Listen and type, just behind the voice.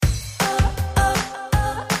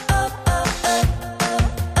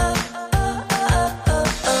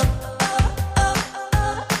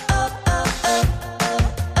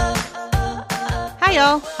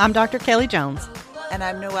Hello, I'm Dr. Kelly Jones. And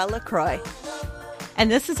I'm Noelle LaCroix.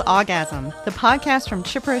 And this is Orgasm, the podcast from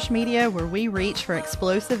Chipperish Media where we reach for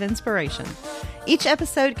explosive inspiration. Each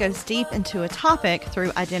episode goes deep into a topic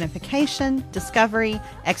through identification, discovery,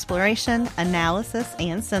 exploration, analysis,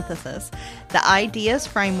 and synthesis. The ideas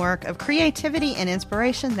framework of creativity and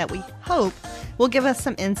inspiration that we hope will give us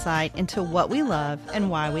some insight into what we love and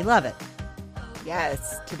why we love it.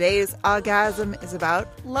 Yes, today's Orgasm is about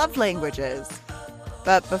love languages.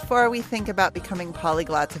 But before we think about becoming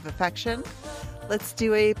polyglots of affection, let's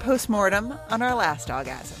do a postmortem on our last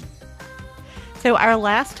orgasm. So our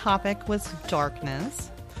last topic was darkness,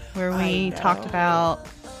 where we talked about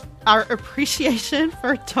our appreciation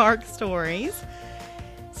for dark stories.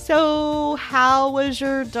 So how was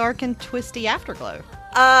your dark and twisty afterglow?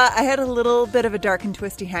 I had a little bit of a dark and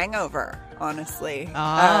twisty hangover, honestly.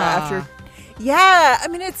 Yeah, I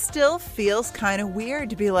mean, it still feels kind of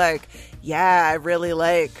weird to be like, yeah, I really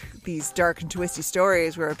like these dark and twisty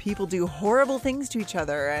stories where people do horrible things to each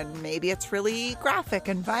other, and maybe it's really graphic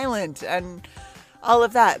and violent and all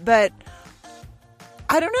of that. But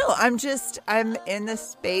I don't know. I'm in the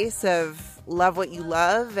space of love what you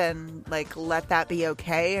love and like let that be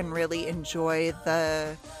okay, and really enjoy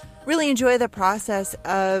the process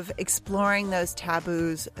of exploring those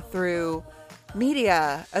taboos through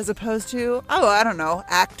media, as opposed to, I don't know,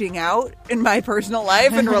 acting out in my personal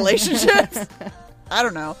life and relationships. I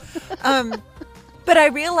don't know. But I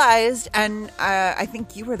realized, and I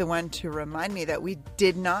think you were the one to remind me, that we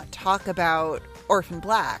did not talk about Orphan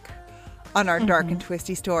Black on our Dark and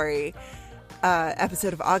Twisty Story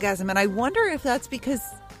episode of Orgasm. And I wonder if that's because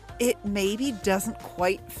it maybe doesn't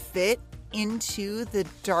quite fit into the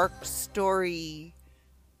dark story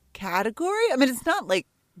category. I mean, it's not like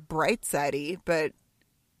bright-sidey, but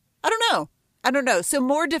I don't know. So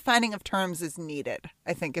more defining of terms is needed,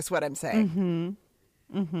 I think, is what I'm saying.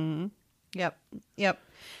 Yep.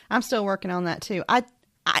 I'm still working on that too. I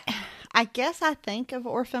guess I think of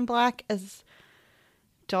Orphan Black as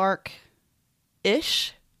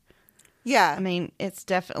dark-ish. Yeah. I mean, it's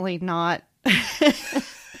definitely not.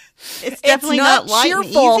 It's definitely not light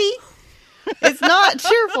cheerful. and easy. It's not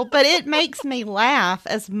cheerful, but it makes me laugh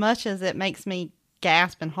as much as it makes me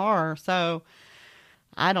gasp in horror. So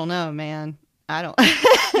I don't know, man. I don't.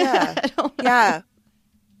 Yeah. I don't know. Yeah.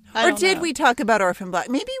 Or did know. we talk about Orphan Black?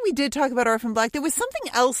 Maybe we did talk about Orphan Black. There was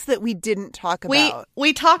something else that we didn't talk about.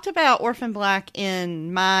 We talked about Orphan Black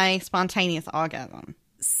in my spontaneous orgasm.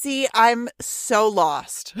 See, I'm so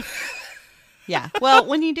lost. Yeah. Well,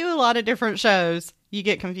 when you do a lot of different shows, you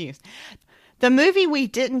get confused. The movie we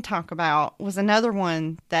didn't talk about was another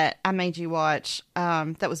one that I made you watch.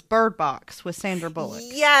 That was Bird Box with Sandra Bullock.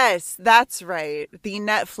 Yes, that's right. The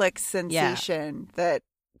Netflix sensation that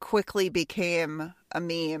quickly became a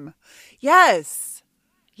meme. Yes.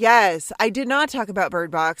 I did not talk about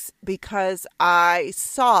Bird Box because I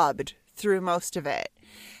sobbed through most of it.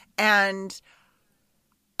 And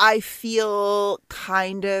I feel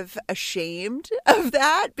kind of ashamed of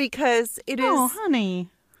that because it is... Oh,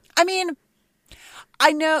 honey. I mean,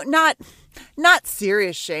 I know, not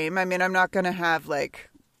serious shame. I mean, I'm not going to have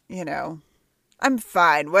I'm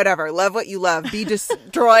fine, whatever. Love what you love. Be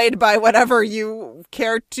destroyed by whatever you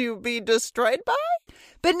care to be destroyed by.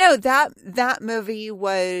 But no, that movie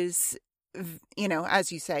was,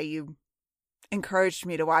 as you say, you encouraged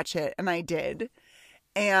me to watch it, and I did.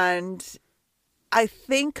 And I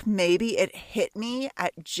think maybe it hit me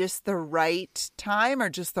at just the right time or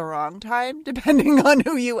just the wrong time, depending on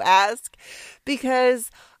who you ask,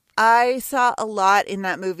 because I saw a lot in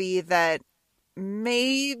that movie that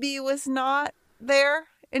maybe was not there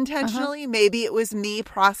intentionally. Maybe it was me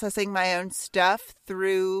processing my own stuff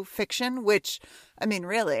through fiction, which, I mean,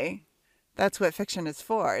 really, that's what fiction is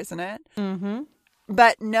for, isn't it? Mm-hmm.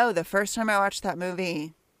 But no, the first time I watched that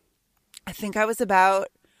movie, I think I was about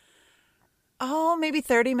maybe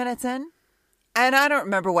 30 minutes in. And I don't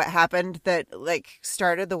remember what happened that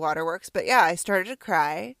started the waterworks. But yeah, I started to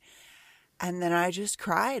cry. And then I just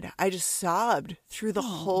cried. I just sobbed through the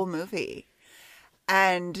whole movie.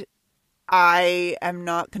 And I am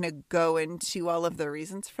not going to go into all of the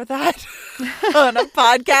reasons for that on a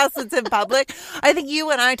podcast that's in public. I think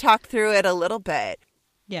you and I talked through it a little bit.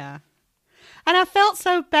 Yeah. And I felt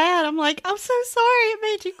so bad. I'm like, I'm so sorry it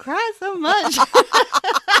made you cry so much.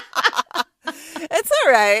 It's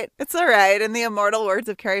all right. It's all right. In the immortal words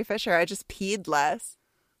of Carrie Fisher, I just peed less.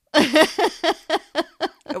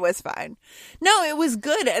 It was fine. No, it was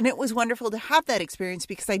good. And it was wonderful to have that experience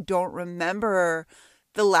because I don't remember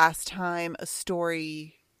the last time a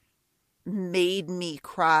story made me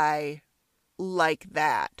cry like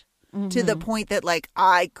that. To the point that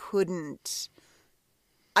I couldn't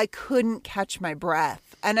I couldn't catch my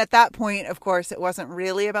breath. And at that point, of course, it wasn't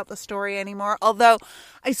really about the story anymore. Although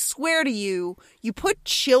I swear to you, you put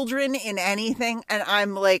children in anything and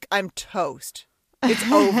I'm like, I'm toast.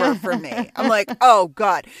 It's over for me. I'm like, oh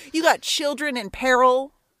God, you got children in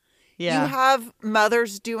peril. Yeah. You have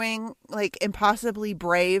mothers doing like impossibly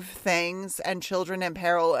brave things and children in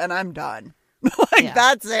peril, and I'm done. Like,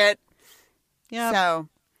 that's it. Yeah. So,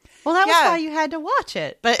 well, that was why you had to watch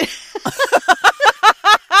it. But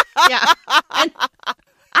yeah. And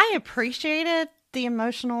I appreciated the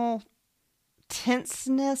emotional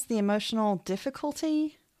tenseness, the emotional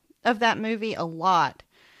difficulty of that movie a lot.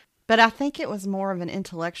 But I think it was more of an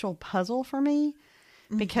intellectual puzzle for me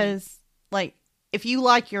because, like, if you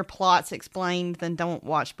like your plots explained, then don't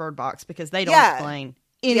watch Bird Box because they don't explain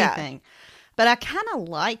anything. Yeah. But I kind of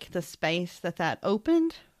like the space that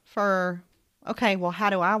opened for, okay, well, how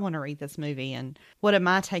do I want to read this movie? And what am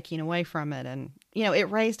I taking away from it? And, you know, it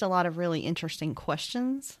raised a lot of really interesting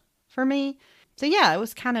questions for me. So, yeah, it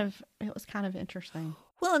was kind of interesting.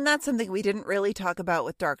 Well, and that's something we didn't really talk about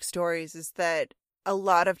with Dark Stories is that a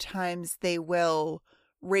lot of times they will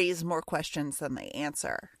raise more questions than they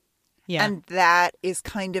answer. Yeah. And that is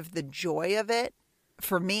kind of the joy of it,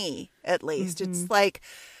 for me, at least. Mm-hmm. It's like,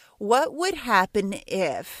 what would happen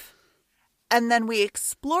if? And then we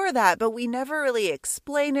explore that, but we never really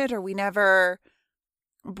explain it, or we never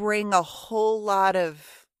bring a whole lot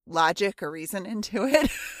of logic or reason into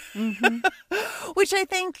it. Mm-hmm. Which I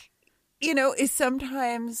think, you know, is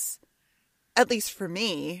sometimes, at least for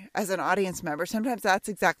me as an audience member, sometimes that's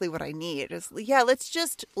exactly what I need. Is, yeah, let's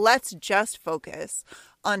just focus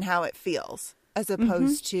on how it feels as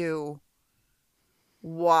opposed to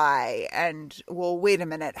why and, well, wait a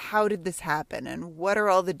minute, how did this happen and what are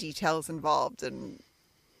all the details involved? And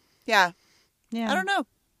I don't know.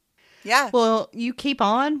 Yeah. Well, you keep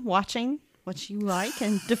on watching what you like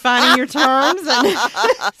and defining your terms and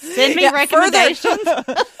send me recommendations.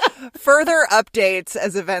 Further updates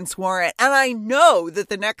as events warrant. And I know that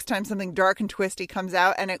the next time something dark and twisty comes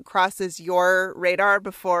out and it crosses your radar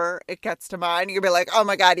before it gets to mine, you'll be like, oh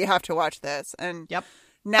my God, you have to watch this. And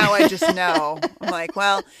now I just know. I'm like,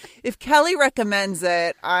 well, if Kelly recommends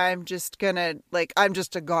it, I'm just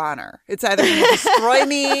a goner. It's either going to destroy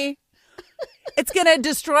me. It's going to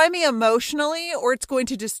destroy me emotionally, or it's going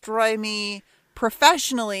to destroy me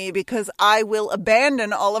professionally because I will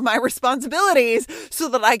abandon all of my responsibilities so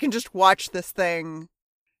that I can just watch this thing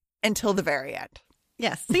until the very end.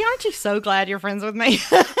 Yes. See, aren't you so glad you're friends with me?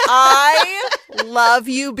 I love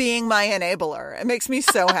you being my enabler. It makes me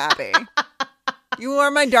so happy. You are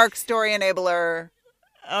my dark story enabler.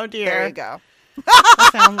 Oh, dear. There you go.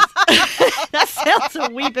 That sounds a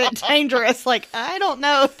wee bit dangerous. Like, I don't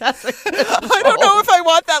know if that's a good I don't know if I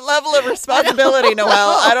want that level of responsibility, Noelle.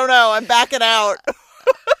 I don't know. I'm backing out.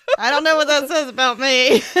 I don't know what that says about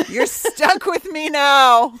me. You're stuck with me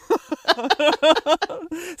now.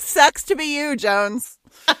 Sucks to be you, Jones.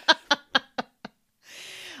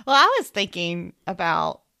 Well, I was thinking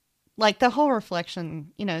about, like, the whole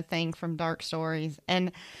reflection, thing from Dark Stories.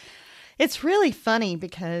 And it's really funny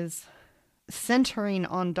because centering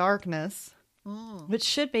on darkness, which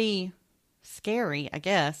should be scary, I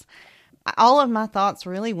guess, all of my thoughts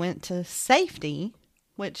really went to safety,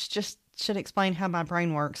 which just should explain how my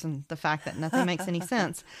brain works and the fact that nothing makes any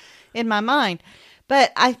sense in my mind.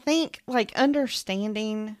 But I think, like,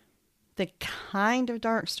 understanding the kind of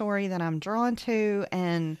dark story that I'm drawn to,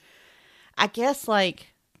 and I guess, like,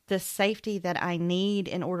 the safety that I need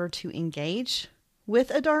in order to engage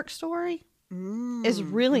with a dark story is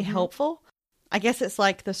really helpful. I guess it's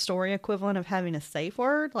like the story equivalent of having a safe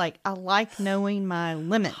word. Like, I like knowing my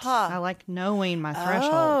limit. I like knowing my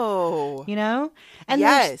threshold. And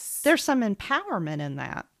there's some empowerment in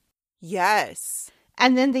that. Yes.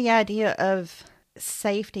 And then the idea of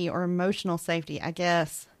safety or emotional safety, I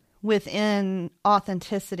guess, within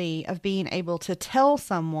authenticity of being able to tell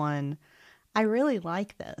someone, I really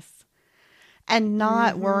like this, and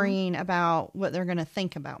not worrying about what they're going to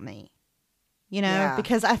think about me.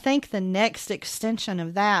 Because I think the next extension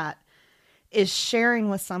of that is sharing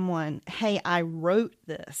with someone, hey, I wrote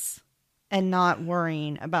this, and not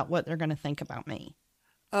worrying about what they're going to think about me.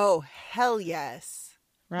 Oh, hell yes.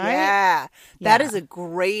 Right? Yeah. That is a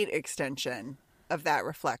great extension of that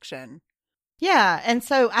reflection. Yeah. And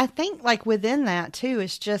so I think, like, within that too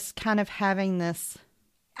is just kind of having this,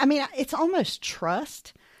 I mean, it's almost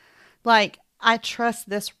trust. Like, I trust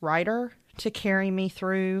this writer to carry me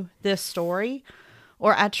through this story,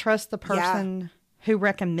 or I trust the person who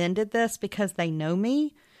recommended this because they know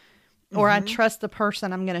me, or I trust the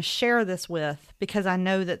person I'm going to share this with because I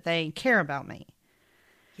know that they care about me.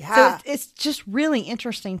 Yeah. So it's just really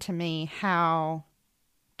interesting to me how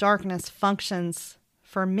darkness functions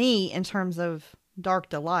for me in terms of dark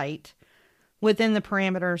delight within the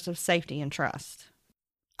parameters of safety and trust.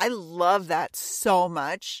 I love that so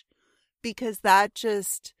much because that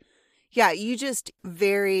just, yeah, you just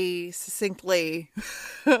very succinctly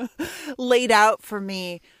laid out for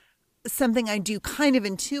me something I do kind of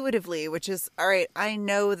intuitively, which is, all right, I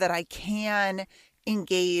know that I can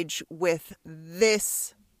engage with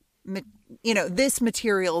this, this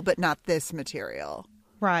material, but not this material.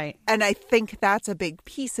 Right. And I think that's a big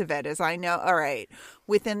piece of it is I know, all right,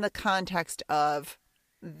 within the context of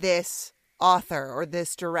this author or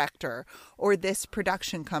this director or this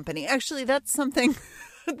production company. Actually, that's something,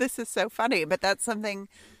 this is so funny, but that's something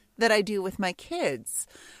that I do with my kids.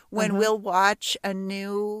 When we'll watch a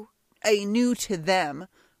new to them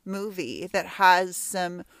movie that has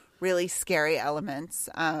some really scary elements.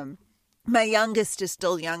 My youngest is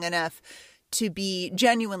still young enough to be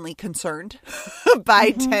genuinely concerned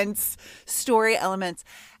by tense story elements.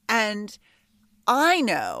 And I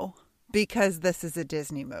know because this is a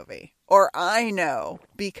Disney movie, or I know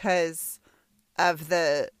because of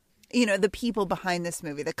the people behind this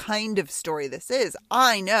movie, the kind of story this is,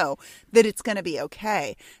 I know that it's going to be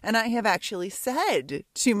okay. And I have actually said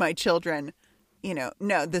to my children,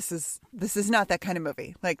 no, this is not that kind of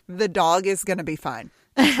movie. Like, the dog is going to be fine.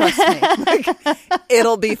 Trust me. Like,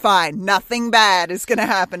 it'll be fine. Nothing bad is going to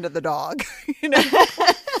happen to the dog.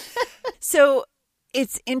 So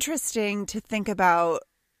it's interesting to think about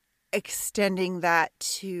extending that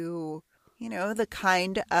to, the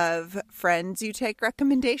kind of friends you take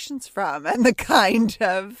recommendations from and the kind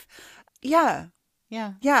of, yeah.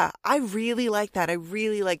 I really like that. I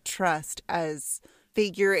really like trust as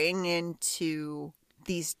figuring into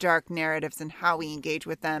these dark narratives and how we engage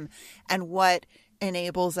with them and what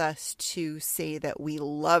enables us to say that we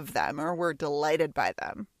love them or we're delighted by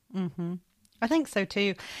them. Mm-hmm. I think so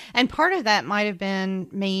too. And part of that might have been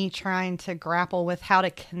me trying to grapple with how to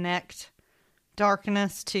connect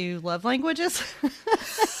darkness to love languages.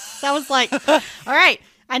 So I was like, all right,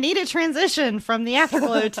 I need a transition from the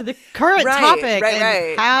afterglow to the current topic.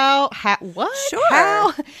 Right. How, what? Sure.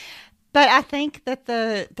 How? But I think that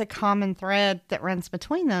the common thread that runs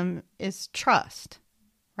between them is trust,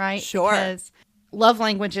 right? Sure. Because love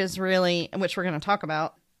languages really, which we're going to talk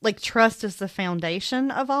about, like, trust is the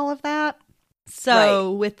foundation of all of that.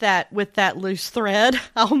 So with that loose thread,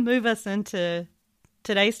 I'll move us into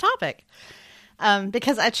today's topic.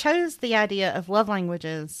 Because I chose the idea of love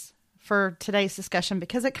languages for today's discussion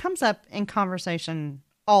because it comes up in conversation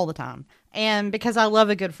all the time. And because I love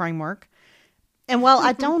a good framework. And while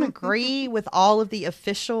I don't agree with all of the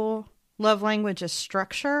official love languages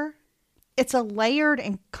structure, it's a layered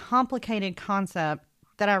and complicated concept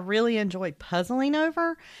that I really enjoy puzzling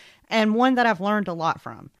over and one that I've learned a lot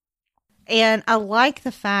from. And I like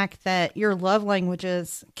the fact that your love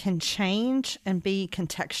languages can change and be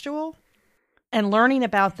contextual, and learning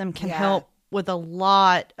about them can help with a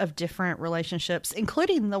lot of different relationships,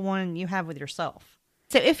 including the one you have with yourself.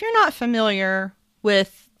 So if you're not familiar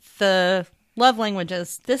with the love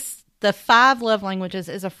languages, the 5 love languages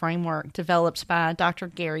is a framework developed by Dr.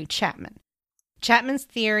 Gary Chapman. Chapman's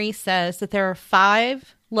theory says that there are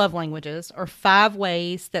 5 love languages, or 5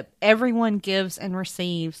 ways that everyone gives and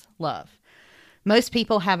receives love. Most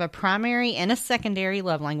people have a primary and a secondary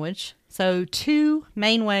love language, so 2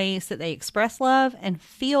 main ways that they express love and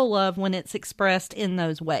feel love when it's expressed in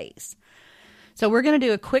those ways. So we're going to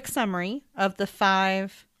do a quick summary of the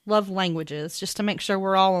 5 love languages just to make sure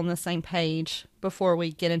we're all on the same page before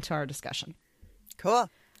we get into our discussion. Cool.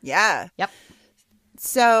 Yeah. Yep.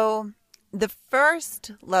 So the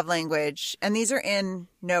first love language, and these are in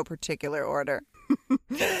no particular order.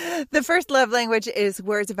 The first love language is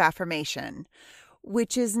words of affirmation,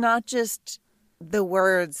 which is not just the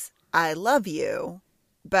words I love you,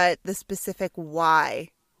 but the specific why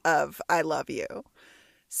of I love you.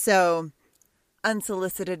 So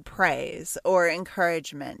unsolicited praise or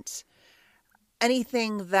encouragement,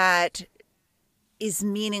 anything that is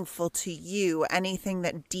meaningful to you, anything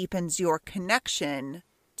that deepens your connection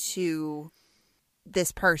to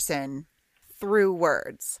this person through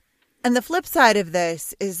words. And the flip side of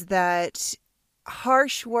this is that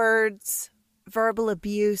harsh words, verbal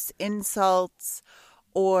abuse, insults,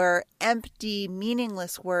 or empty,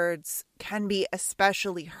 meaningless words can be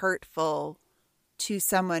especially hurtful to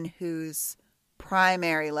someone whose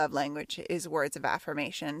primary love language is words of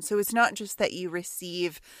affirmation. So it's not just that you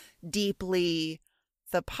receive deeply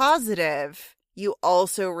the positive, you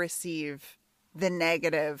also receive the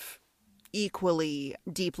negative equally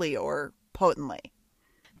deeply or potently.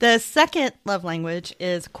 The second love language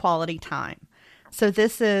is quality time. So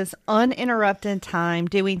this is uninterrupted time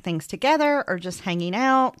doing things together or just hanging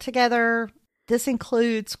out together. This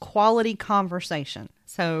includes quality conversation.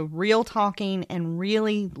 So real talking and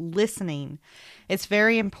really listening. It's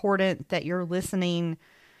very important that you're listening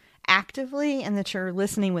actively and that you're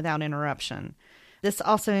listening without interruption. This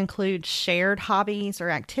also includes shared hobbies or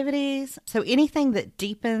activities. So anything that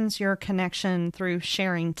deepens your connection through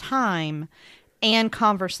sharing time and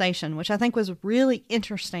conversation, which I think was really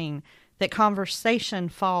interesting, that conversation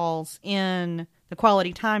falls in the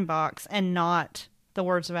quality time box and not the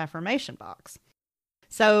words of affirmation box.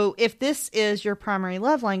 So if this is your primary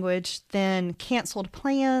love language, then canceled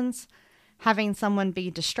plans, having someone be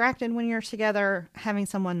distracted when you're together, having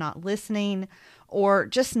someone not listening, or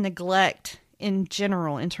just neglect in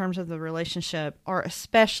general in terms of the relationship are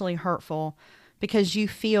especially hurtful because you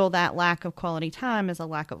feel that lack of quality time is a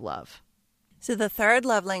lack of love. So the third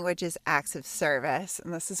love language is acts of service,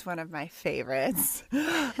 and this is one of my favorites.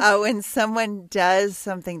 When someone does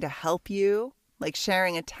something to help you, like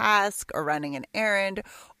sharing a task or running an errand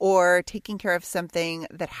or taking care of something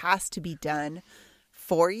that has to be done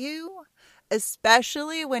for you,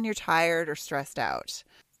 especially when you're tired or stressed out.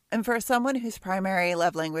 And for someone whose primary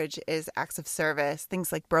love language is acts of service,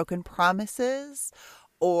 things like broken promises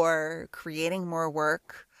or creating more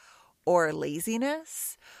work or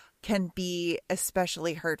laziness can be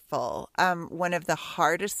especially hurtful. One of the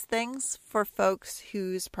hardest things for folks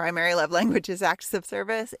whose primary love language is acts of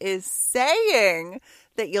service is saying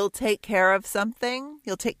that you'll take care of something,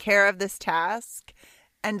 you'll take care of this task,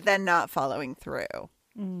 and then not following through.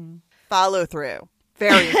 Follow through.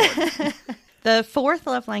 Very important. The fourth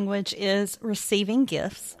love language is receiving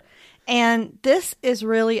gifts. And this is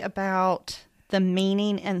really about the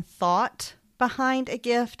meaning and thought behind a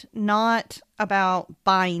gift, not about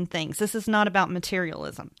buying things. This is not about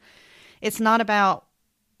materialism. It's not about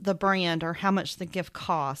the brand or how much the gift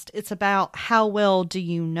cost. It's about how well do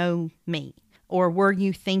you know me, or were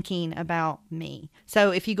you thinking about me?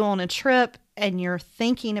 So if you go on a trip and you're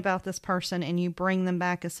thinking about this person and you bring them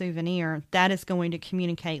back a souvenir, that is going to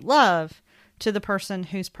communicate love to the person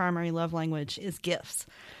whose primary love language is gifts.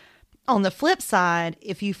 On the flip side,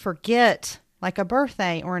 if you forget like a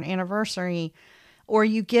birthday or an anniversary, or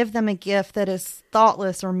you give them a gift that is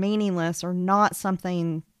thoughtless or meaningless or not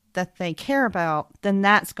something that they care about, then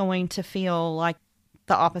that's going to feel like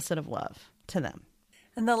the opposite of love to them.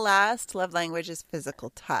 And the last love language is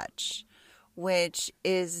physical touch, which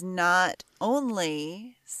is not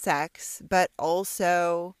only sex, but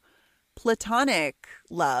also platonic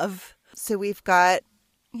love. So we've got,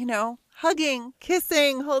 hugging,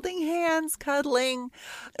 kissing, holding hands, cuddling.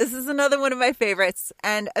 This is another one of my favorites.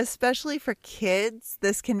 And especially for kids,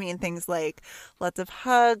 this can mean things like lots of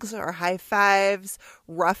hugs or high fives,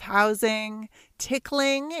 roughhousing,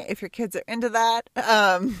 tickling, if your kids are into that,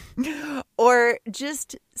 or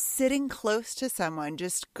just sitting close to someone,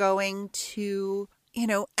 just going to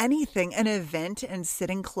anything, an event, and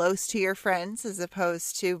sitting close to your friends as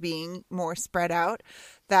opposed to being more spread out,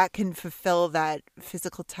 that can fulfill that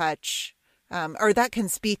physical touch, or that can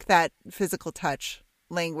speak that physical touch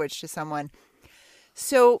language to someone.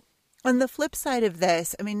 So on the flip side of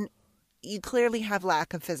this, you clearly have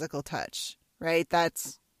lack of physical touch, right?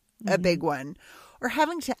 That's a big one. Or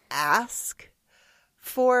having to ask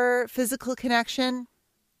for physical connection.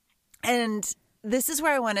 And this is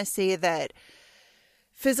where I want to say that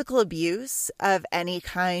physical abuse of any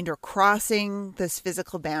kind, or crossing those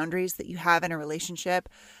physical boundaries that you have in a relationship,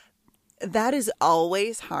 that is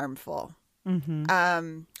always harmful.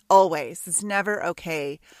 Always. It's never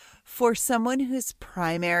okay. For someone whose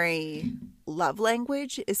primary love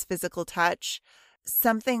language is physical touch,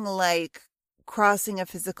 something like crossing a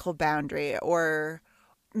physical boundary or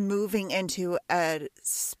moving into a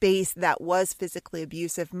space that was physically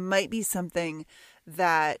abusive might be something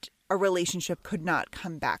that a relationship could not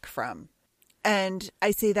come back from. And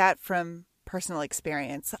I say that from personal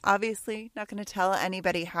experience. Obviously, not going to tell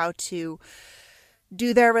anybody how to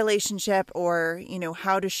do their relationship or,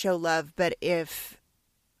 how to show love. But if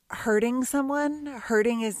hurting someone,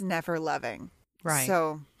 hurting is never loving. Right.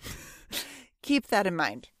 So keep that in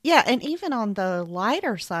mind. Yeah. And even on the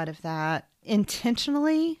lighter side of that,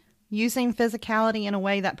 intentionally using physicality in a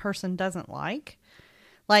way that person doesn't like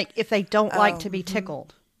if they don't like to be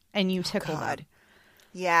tickled and you tickle them.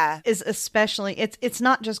 Yeah. Is especially, it's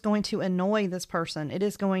not just going to annoy this person. It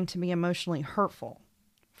is going to be emotionally hurtful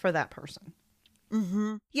for that person.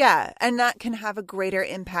 Yeah. And that can have a greater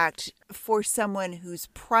impact for someone whose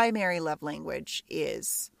primary love language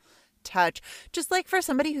is touch. Just like for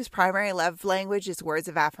somebody whose primary love language is words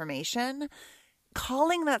of affirmation,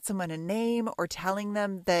 calling that someone a name or telling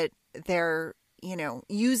them that they're,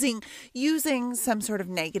 using some sort of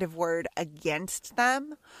negative word against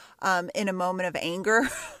them in a moment of anger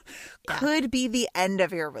could be the end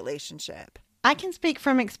of your relationship. I can speak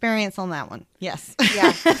from experience on that one. Yes.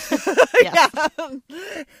 Yeah. Yes.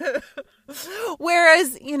 Yeah.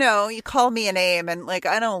 Whereas, you call me a name and like,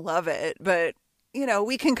 I don't love it, but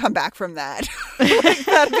we can come back from that. Like,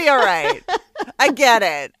 that'd be all right. I get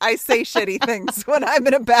it. I say shitty things when I'm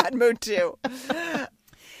in a bad mood too.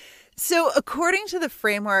 So according to the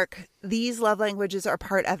framework, these love languages are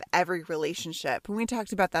part of every relationship. And we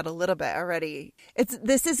talked about that a little bit already.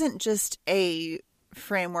 This isn't just a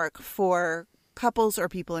framework for couples or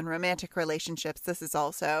people in romantic relationships. This is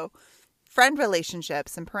also friend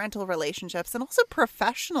relationships and parental relationships and also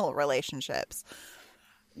professional relationships.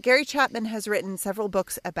 Gary Chapman has written several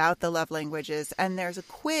books about the love languages, and there's a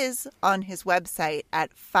quiz on his website at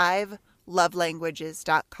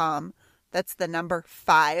 5lovelanguages.com. That's the number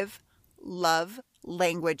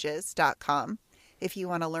 5lovelanguages.com if you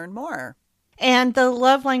want to learn more. And the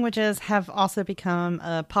love languages have also become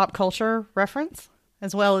a pop culture reference,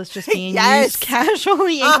 as well as just being used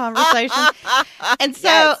casually in conversation. And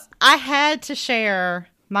so I had to share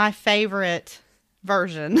my favorite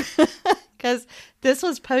version because this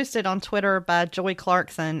was posted on Twitter by Joy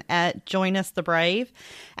Clarkson at Join Us the Brave.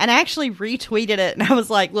 And I actually retweeted it. And I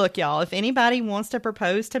was like, look, y'all, if anybody wants to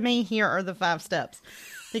propose to me, here are the 5 steps.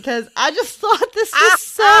 Because I just thought this was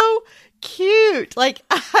so cute. Like,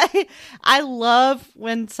 I love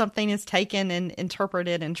when something is taken and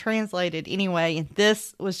interpreted and translated anyway. And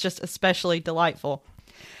this was just especially delightful.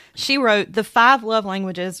 She wrote the 5 love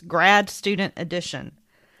languages grad student edition.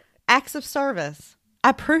 Acts of service.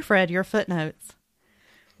 I proofread your footnotes.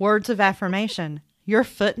 Words of affirmation. Your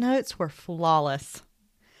footnotes were flawless.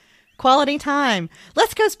 Quality time.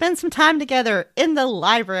 Let's go spend some time together in the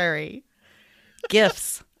library.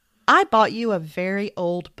 Gifts. I bought you a very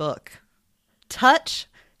old book. Touch.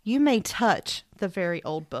 You may touch the very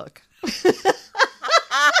old book.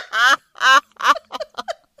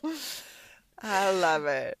 I love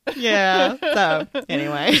it. Yeah. So,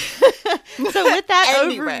 anyway. So, with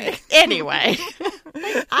that anyway.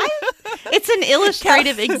 It's an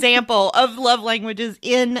illustrative example of love languages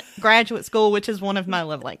in graduate school, which is one of my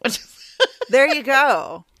love languages. There you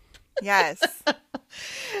go. Yes.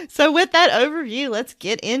 So, with that overview, let's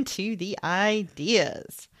get into the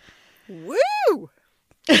ideas. Woo!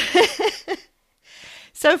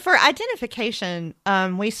 So for identification,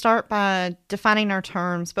 we start by defining our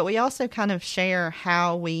terms, but we also kind of share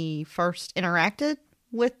how we first interacted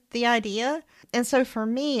with the idea. And so for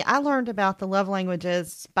me, I learned about the love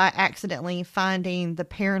languages by accidentally finding the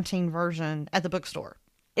parenting version at the bookstore.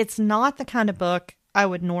 It's not the kind of book I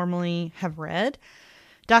would normally have read.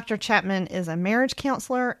 Dr. Chapman is a marriage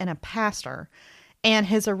counselor and a pastor, and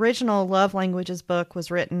his original love languages book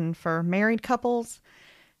was written for married couples.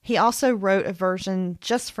 He also wrote a version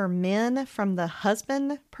just for men from the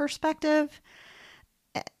husband perspective.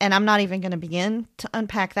 And I'm not even going to begin to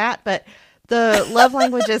unpack that, but the love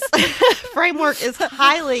languages framework is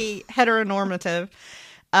highly heteronormative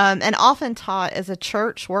and often taught as a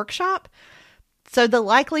church workshop. So the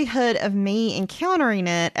likelihood of me encountering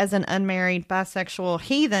it as an unmarried bisexual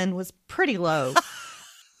heathen was pretty low.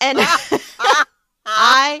 And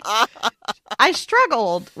I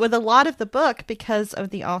struggled with a lot of the book because of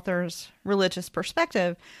the author's religious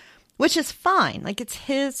perspective, which is fine. Like, it's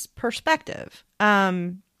his perspective.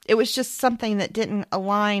 It was just something that didn't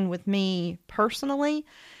align with me personally.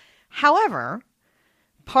 However,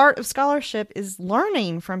 part of scholarship is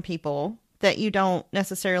learning from people that you don't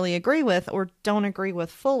necessarily agree with or don't agree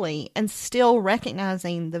with fully, and still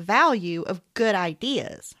recognizing the value of good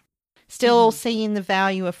ideas. Still seeing the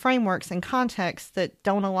value of frameworks and contexts that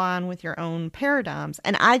don't align with your own paradigms.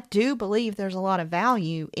 And I do believe there's a lot of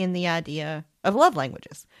value in the idea of love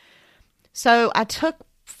languages. So I took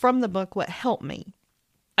from the book what helped me,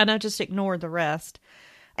 and I just ignored the rest.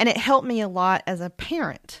 And it helped me a lot as a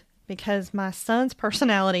parent because my son's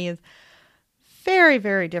personality is very,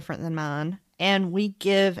 very different than mine. And we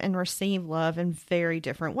give and receive love in very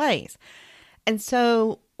different ways. And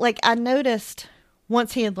so, like, I noticed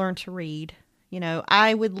once he had learned to read,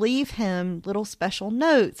 I would leave him little special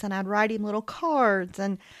notes and I'd write him little cards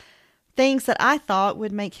and things that I thought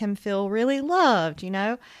would make him feel really loved,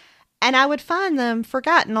 and I would find them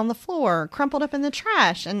forgotten on the floor, crumpled up in the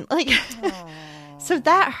trash. And so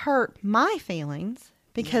that hurt my feelings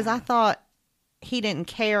because I thought he didn't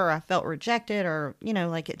care, or I felt rejected, or,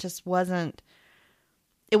 it just wasn't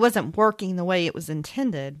working the way it was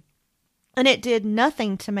intended. And it did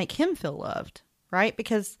nothing to make him feel loved. Right?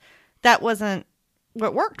 Because that wasn't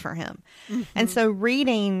what worked for him. And so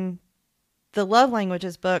reading the Love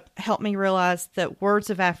Languages book helped me realize that words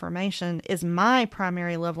of affirmation is my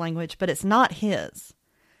primary love language, but it's not his.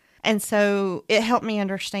 And so it helped me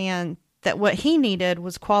understand that what he needed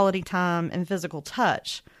was quality time and physical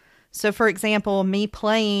touch. So, for example, me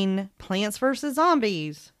playing Plants vs.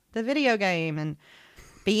 Zombies, the video game, and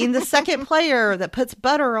being the second player that puts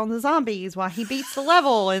butter on the zombies while he beats the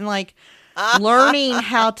level, and like learning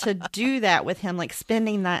how to do that with him, like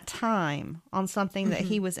spending that time on something that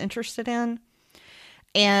he was interested in,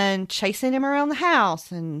 and chasing him around the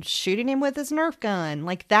house and shooting him with his Nerf gun,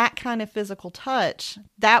 like that kind of physical touch,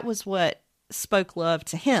 that was what spoke love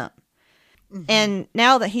to him. And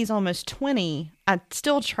now that he's almost 20, I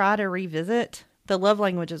still try to revisit the love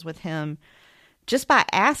languages with him just by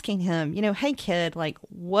asking him, you know, hey kid, like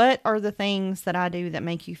what are the things that I do that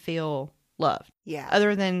make you feel loved? Yeah.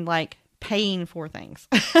 Other than like paying for things.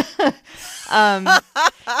 And it's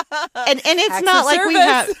Acts not of like service. we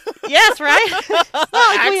have, yes, right? It's not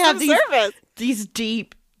like we have service. these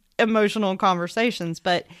deep emotional conversations,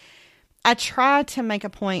 but I try to make a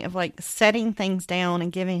point of like setting things down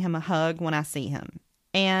and giving him a hug when I see him,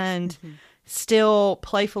 and still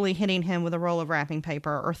playfully hitting him with a roll of wrapping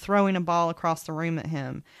paper or throwing a ball across the room at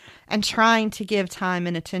him, and trying to give time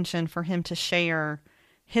and attention for him to share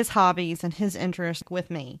his hobbies and his interests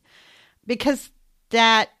with me, because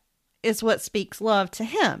that is what speaks love to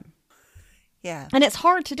him. Yeah. And it's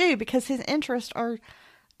hard to do because his interests are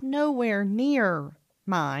nowhere near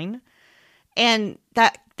mine. And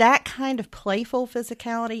that kind of playful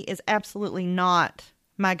physicality is absolutely not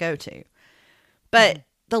my go-to. But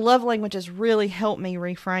the love languages really helped me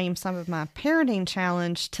reframe some of my parenting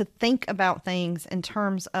challenge to think about things in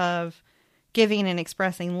terms of giving and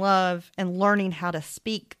expressing love and learning how to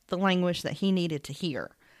speak the language that he needed to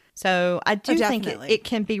hear. So I do think it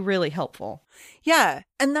can be really helpful. Yeah.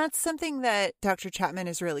 And that's something that Dr. Chapman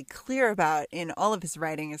is really clear about in all of his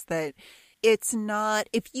writing, is that it's not,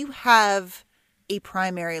 if you have a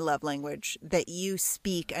primary love language that you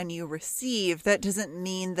speak and you receive, that doesn't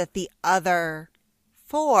mean that the other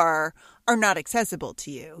four are not accessible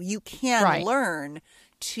to you. You can learn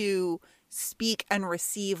to speak and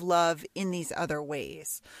receive love in these other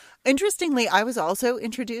ways. Interestingly, I was also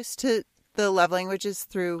introduced to the love languages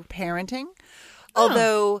through parenting,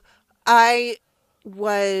 although I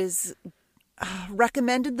was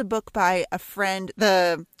recommended the book by a friend.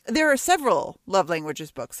 There are several love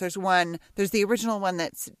languages books. There's the original one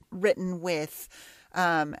that's written with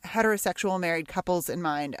heterosexual married couples in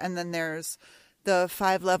mind. And then there's the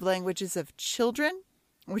 5 Love Languages of Children,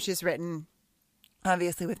 which is written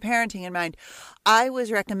obviously with parenting in mind. I was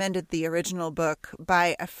recommended the original book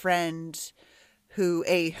by a friend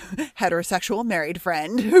a heterosexual married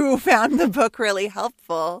friend who found the book really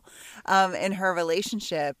helpful in her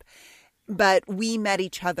relationship. But we met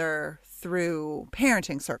each other through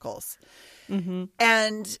parenting circles.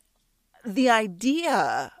 And the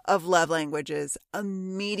idea of love languages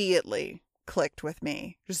immediately clicked with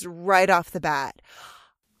me, just right off the bat.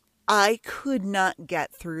 I could not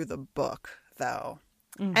get through the book, though.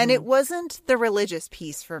 And it wasn't the religious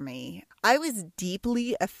piece for me. I was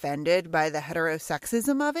deeply offended by the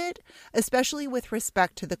heterosexism of it, especially with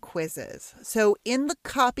respect to the quizzes. So in the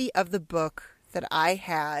copy of the book that I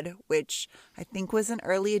had, which I think was an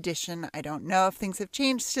early edition, I don't know if things have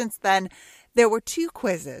changed since then, there were 2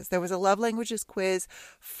 quizzes. There was a love languages quiz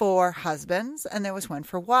for husbands, and there was one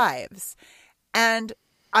for wives. And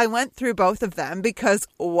I went through both of them because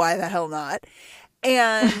why the hell not?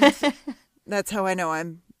 And that's how I know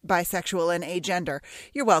I'm bisexual and agender.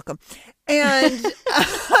 You're welcome. And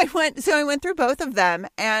I went through both of them,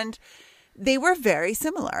 and they were very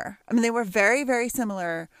similar. I mean, they were very, very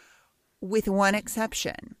similar, with one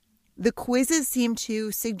exception. The quizzes seem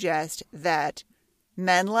to suggest that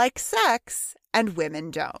men like sex and women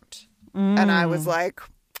don't. And I was like,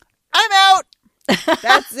 I'm out.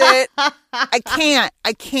 That's it. I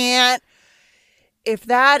can't. If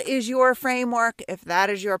that is your framework, if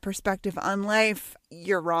that is your perspective on life,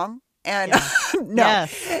 you're wrong. And no,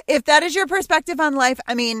 Yes. If that is your perspective on life,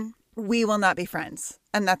 I mean, we will not be friends,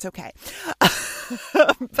 and that's okay.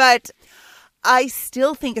 But I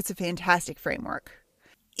still think it's a fantastic framework.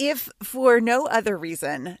 If for no other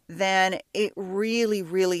reason, then it really,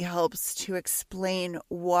 really helps to explain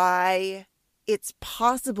why it's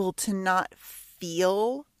possible to not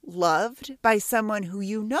feel loved by someone who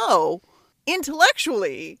you know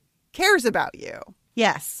intellectually cares about you.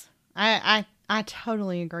 Yes, I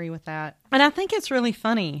totally agree with that. And I think it's really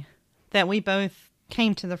funny that we both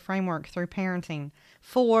came to the framework through parenting.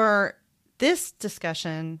 For this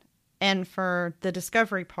discussion, and for the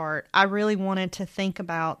discovery part, I really wanted to think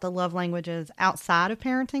about the love languages outside of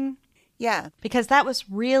parenting. Yeah. Because that was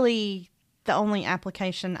really the only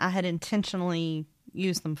application I had intentionally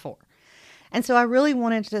used them for. And so I really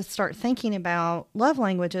wanted to start thinking about love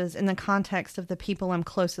languages in the context of the people I'm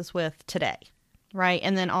closest with today, right?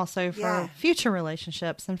 And then also for future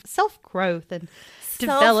relationships and self-growth and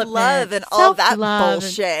development. Self-love and all that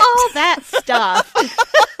bullshit. All that stuff.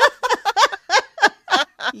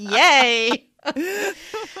 Yay.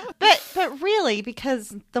 But really,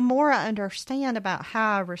 because the more I understand about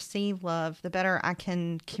how I receive love, the better I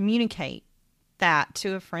can communicate that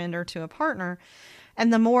to a friend or to a partner.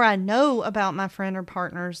 And the more I know about my friend or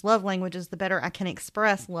partner's love languages, the better I can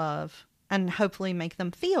express love and hopefully make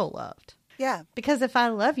them feel loved. Yeah. Because if I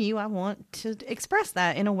love you, I want to express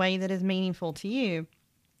that in a way that is meaningful to you.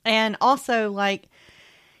 And also, like,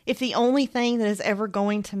 if the only thing that is ever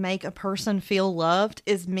going to make a person feel loved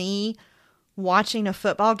is me watching a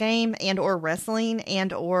football game and or wrestling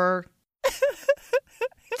and or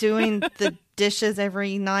doing the dishes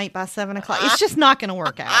every night by 7 o'clock, it's just not going to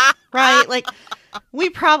work out, right? Like, we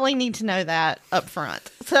probably need to know that up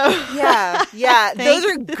front. So yeah, those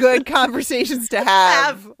are good conversations to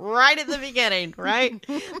have right at the beginning, right?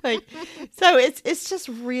 Like, so it's just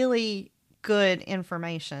really good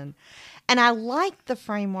information. And I like the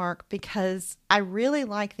framework because I really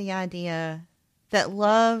like the idea that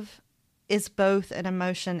love is both an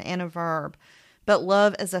emotion and a verb, but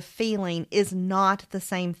love as a feeling is not the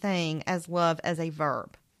same thing as love as a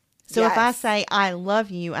verb. So if I say I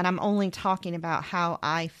love you and I'm only talking about how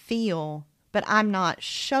I feel, but I'm not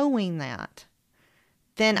showing that,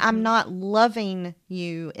 then I'm not loving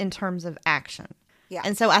you in terms of action. Yeah.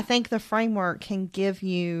 And so I think the framework can give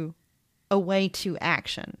you a way to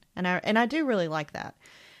action. And I do really like that.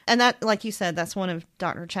 And that, like you said, that's one of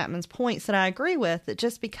Dr. Chapman's points that I agree with, that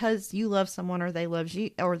just because you love someone or they love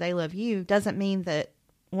you doesn't mean that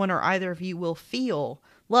one or either of you will feel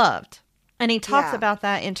loved. And he talks about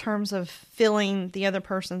that in terms of filling the other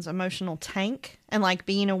person's emotional tank and like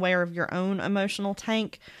being aware of your own emotional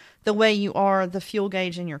tank the way you are the fuel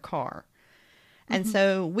gauge in your car. And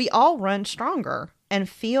so we all run stronger and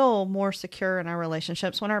feel more secure in our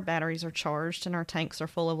relationships when our batteries are charged and our tanks are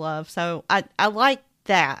full of love. So I like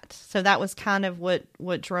that. So that was kind of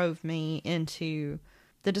what drove me into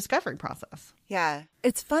the discovery process. Yeah.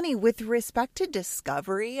 It's funny, with respect to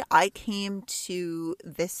discovery, I came to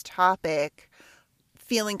this topic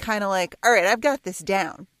feeling kind of like, all right, I've got this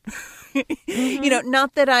down. You know,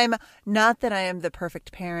 not that I am the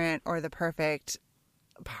perfect parent or the perfect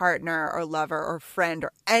partner or lover or friend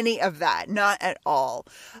or any of that. Not at all.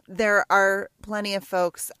 There are plenty of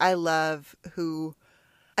folks I love who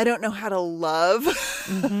I don't know how to love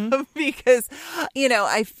because, you know,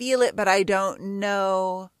 I feel it, but I don't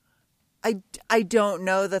know. I don't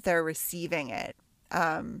know that they're receiving it.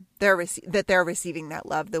 That they're receiving that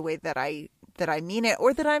love the way that I mean it,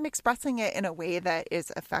 or that I'm expressing it in a way that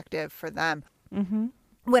is effective for them. Mm-hmm.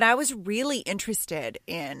 What I was really interested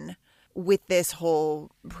in with this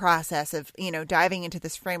whole process of, you know, diving into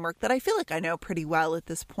this framework that I feel like I know pretty well at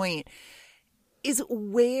this point is,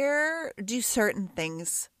 where do certain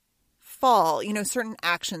things fall, you know, certain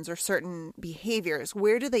actions or certain behaviors,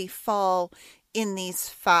 where do they fall in these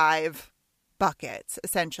 5 buckets,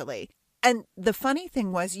 essentially? And the funny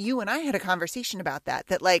thing was, you and I had a conversation about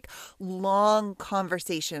that like long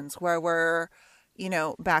conversations where we're, you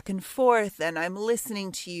know, back and forth, and I'm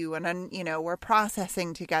listening to you, and I'm, you know, we're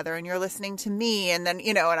processing together, and you're listening to me, and then,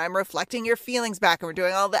 you know, and I'm reflecting your feelings back, and we're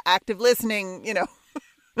doing all the active listening, you know.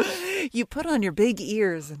 You put on your big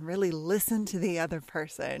ears and really listen to the other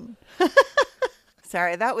person.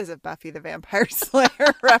 Sorry, that was a Buffy the Vampire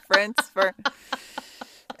Slayer reference for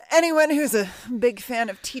anyone who's a big fan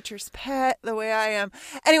of Teacher's Pet, the way I am.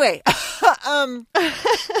 Anyway,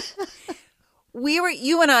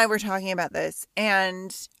 you and I were talking about this,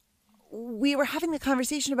 and we were having the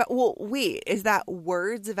conversation about, well, wait, is that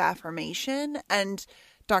words of affirmation? And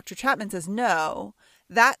Dr. Chapman says, no,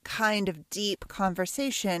 that kind of deep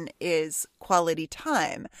conversation is quality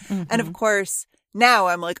time. Mm-hmm. And of course, now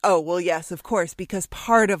I'm like, oh, well, yes, of course, because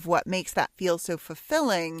part of what makes that feel so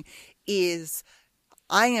fulfilling is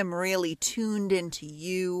I am really tuned into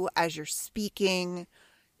you as you're speaking,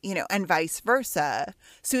 you know, and vice versa.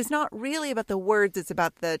 So it's not really about the words, it's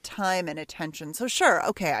about the time and attention. So sure,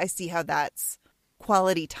 okay, I see how that's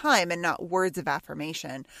quality time and not words of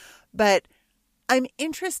affirmation. But I'm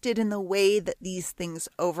interested in the way that these things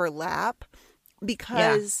overlap,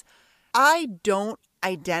 because I don't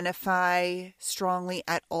identify strongly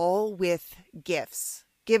at all with gifts,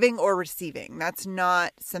 giving or receiving. That's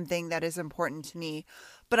not something that is important to me.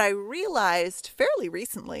 But I realized fairly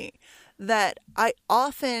recently that I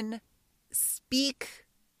often speak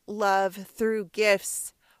love through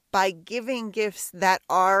gifts by giving gifts that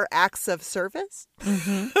are acts of service.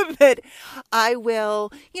 That I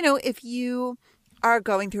will, if you are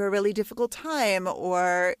going through a really difficult time,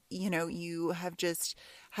 or, you have just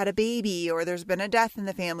had a baby, or there's been a death in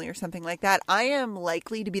the family or something like that, I am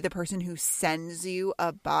likely to be the person who sends you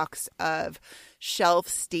a box of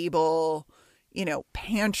shelf-stable,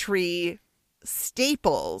 pantry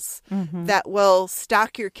staples that will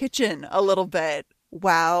stock your kitchen a little bit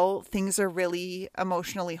while things are really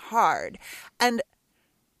emotionally hard. And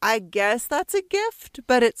I guess that's a gift,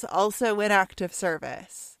 but it's also an act of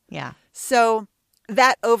service. Yeah. So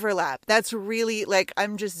that overlap, that's really like,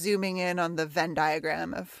 I'm just zooming in on the Venn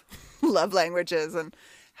diagram of love languages and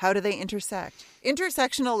how do they intersect?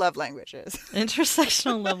 Intersectional love languages.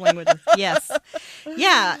 Intersectional love languages. Yes.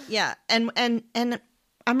 Yeah. And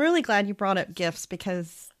I'm really glad you brought up gifts,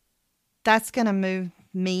 because that's going to move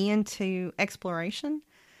me into exploration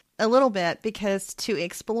a little bit, because to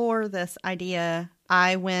explore this idea,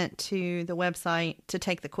 I went to the website to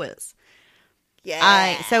take the quiz.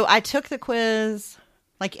 Yeah. So I took the quiz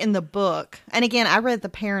like in the book. And again, I read the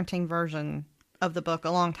parenting version of the book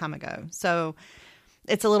a long time ago. So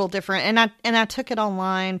it's a little different. And I took it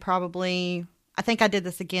online probably, I think I did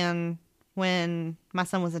this again when my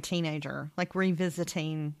son was a teenager, like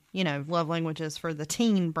revisiting, love languages for the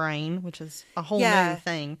teen brain, which is a whole new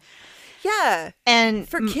thing. Yeah. And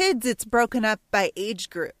for kids, it's broken up by age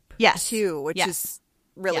group. Yes. Too, which is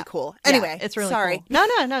really cool. Anyway, it's really sorry. Cool.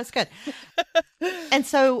 No, it's good. And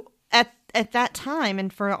so at that time,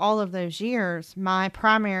 and for all of those years, my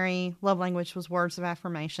primary love language was words of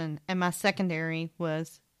affirmation, and my secondary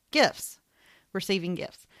was gifts, receiving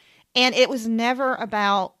gifts. And it was never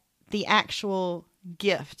about the actual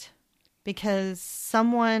gift, because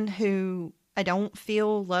someone who I don't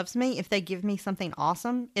feel loves me, if they give me something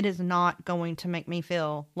awesome, it is not going to make me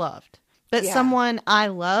feel loved. But someone I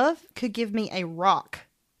love could give me a rock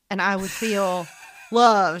and I would feel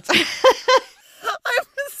loved. I'm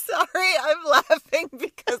sorry, I'm laughing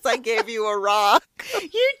because I gave you a rock. You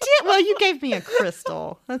did. Well, you gave me a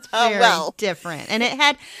crystal. That's very different. And it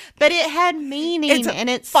had meaning.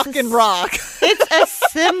 It's a fucking rock. It's a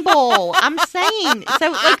symbol. I'm saying.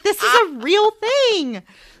 So, like, this is a real thing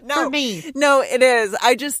for me. No, it is.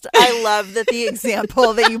 I love that the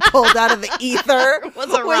example that you pulled out of the ether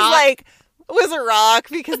was a rock,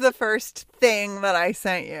 because the first thing that I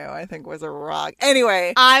sent you, I think, was a rock.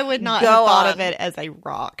 Anyway, I would not have thought of it as a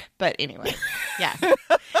rock, but anyway, yeah.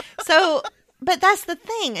 So, but that's the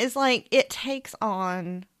thing, is like, it takes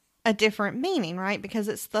on a different meaning, right? Because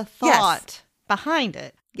it's the thought behind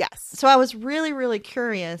it. Yes. So I was really, really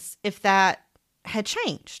curious if that had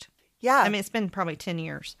changed. Yeah. I mean, it's been probably 10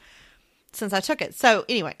 years since I took it. So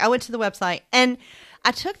anyway, I went to the website and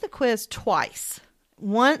I took the quiz twice.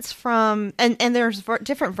 Once from, and there's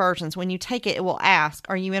different versions. When you take it, it will ask,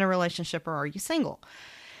 are you in a relationship or are you single?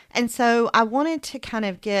 And so I wanted to kind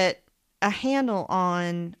of get a handle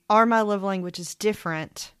on, are my love languages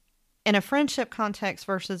different in a friendship context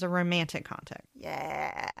versus a romantic context?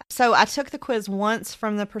 Yeah. So I took the quiz once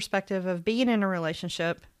from the perspective of being in a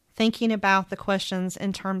relationship, thinking about the questions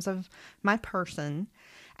in terms of my person.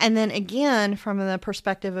 And then again, from the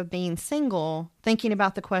perspective of being single, thinking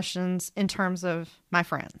about the questions in terms of my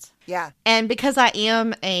friends. Yeah. And because I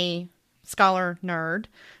am a scholar nerd,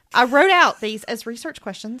 I wrote out these as research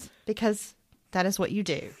questions, because that is what you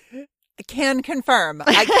do. I can confirm.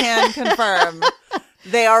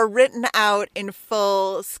 They are written out in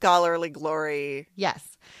full scholarly glory.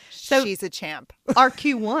 Yes. So she's a champ.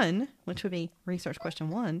 RQ1, which would be research question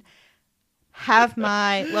 1, have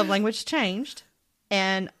my love language changed?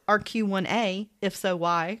 And RQ1A, if so,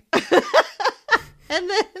 why? And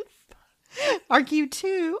then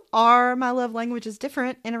RQ2, are my love languages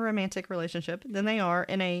different in a romantic relationship than they are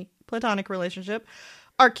in a platonic relationship?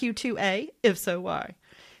 RQ2A, if so, why?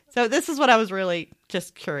 So this is what I was really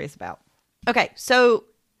just curious about. Okay, so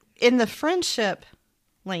in the friendship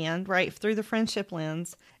land, right, through the friendship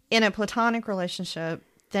lens, in a platonic relationship,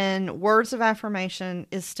 then words of affirmation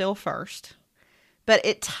is still first. But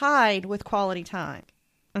it tied with quality time.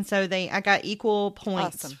 And so I got equal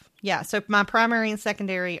points. Awesome. Yeah. So my primary and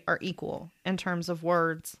secondary are equal in terms of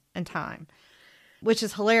words and time, which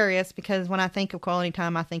is hilarious because when I think of quality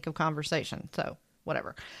time, I think of conversation. So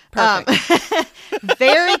whatever. Perfect.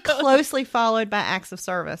 Very closely followed by acts of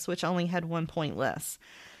service, which only had 1 point less.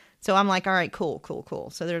 So I'm like, all right,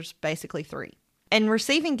 cool. So there's basically 3. And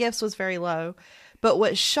receiving gifts was very low. But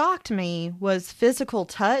what shocked me was physical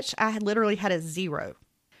touch. I had literally had a 0.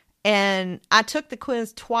 And I took the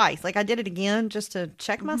quiz twice. Like I did it again just to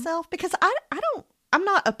check myself because I'm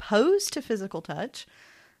not opposed to physical touch.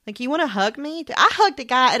 Like, you want to hug me? I hugged a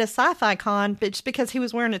guy at a sci-fi con just because he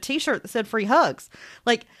was wearing a t-shirt that said free hugs.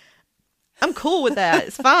 Like, I'm cool with that.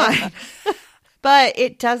 It's fine. But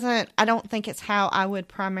I don't think it's how I would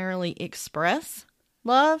primarily express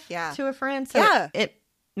love to a friend. So it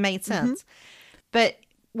made sense. But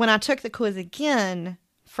when I took the quiz again,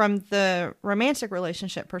 from the romantic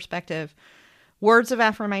relationship perspective, words of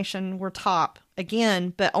affirmation were top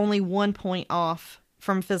again, but only 1 point off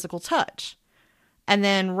from physical touch. And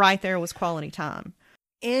then right there was quality time.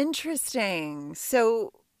 Interesting.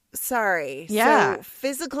 So, sorry. Yeah. So,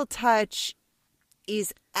 physical touch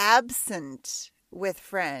is absent with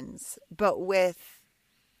friends, but with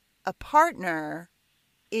a partner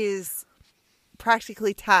is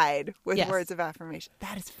practically tied with words of affirmation.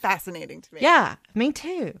 That is fascinating to me. Yeah, me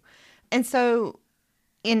too. And so,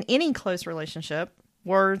 in any close relationship,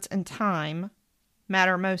 words and time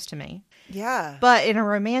matter most to me. Yeah. But in a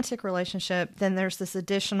romantic relationship, then there's this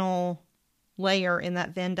additional layer in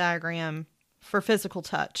that Venn diagram for physical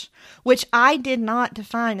touch, which I did not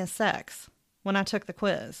define as sex when I took the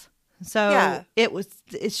quiz. So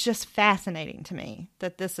it's just fascinating to me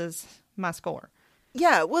that this is my score.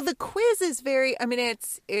 Yeah. Well, the quiz is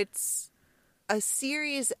it's a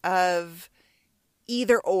series of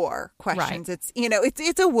either or questions. Right.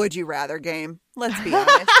 It's a would you rather game. Let's be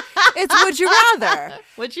honest. It's would you rather.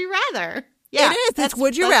 Would you rather? Yeah, it is. It's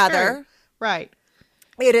would you rather. True. Right.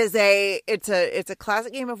 It is it's a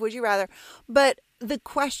classic game of would you rather. But the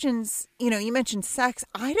questions, you mentioned sex.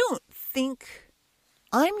 I'm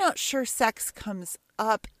not sure sex comes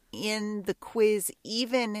up in the quiz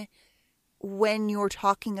even when you're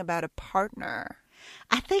talking about a partner.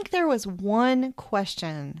 I think there was one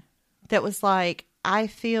question that was like, I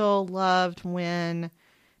feel loved when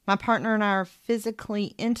my partner and I are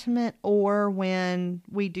physically intimate or when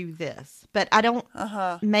we do this. But I don't,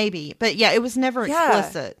 maybe. But yeah, it was never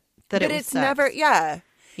explicit that it was sex. Never,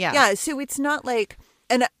 Yeah, so it's not like,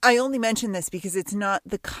 and I only mention this because it's not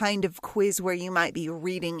the kind of quiz where you might be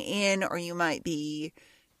reading in or you might be,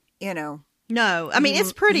 No, I mean,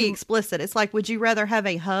 it's pretty explicit. It's like, would you rather have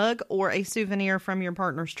a hug or a souvenir from your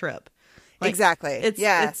partner's trip? Like, exactly.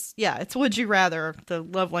 It's would you rather, the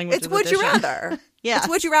love language. It's would you rather. Yeah. It's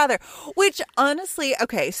would you rather. Which honestly,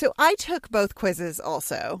 okay, so I took both quizzes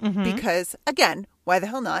also because, again, why the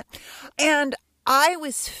hell not? And I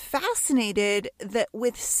was fascinated that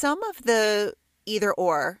with some of the either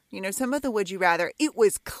or, some of the would you rather, it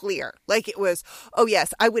was clear. Like it was, oh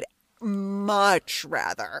yes, I would much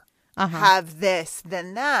rather have this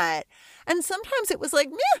than that. And sometimes it was like,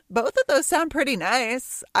 meh, both of those sound pretty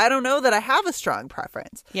nice. I don't know that I have a strong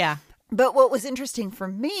preference. Yeah. But what was interesting for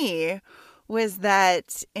me was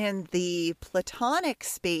that in the platonic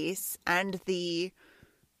space and the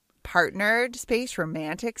partnered space,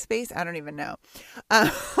 romantic space, I don't even know.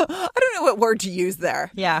 I don't know what word to use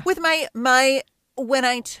there. Yeah. With when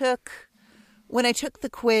I took the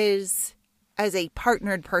quiz as a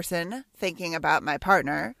partnered person, thinking about my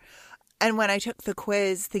partner, and when I took the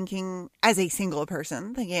quiz thinking as a single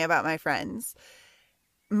person, thinking about my friends,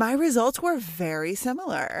 my results were very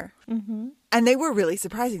similar. Mm-hmm. And they were really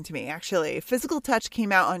surprising to me, actually. Physical touch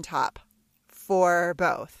came out on top for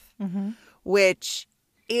both, which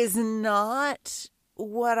is not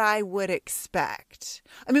what I would expect.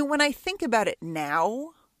 I mean, when I think about it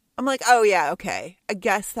now, I'm like, oh, yeah, okay. I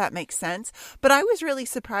guess that makes sense. But I was really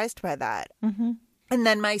surprised by that. Mm-hmm. And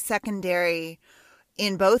then my secondary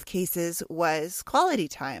in both cases was quality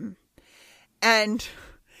time. And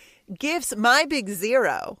gifts, my big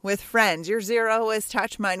zero with friends. Your zero was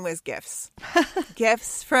touch, mine was gifts.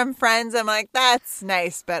 Gifts from friends. I'm like, that's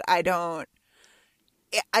nice, but I don't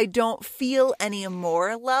feel any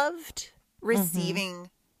more loved receiving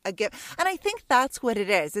a gift. And I think that's what it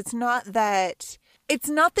is. It's not that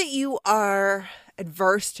you are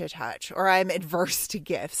adverse to touch or I'm adverse to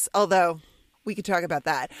gifts, although we could talk about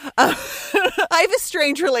that. I have a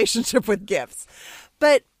strange relationship with gifts,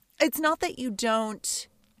 but it's not that you don't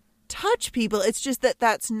touch people. It's just that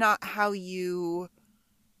that's not how you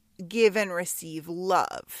give and receive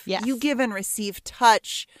love. Yes. You give and receive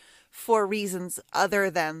touch for reasons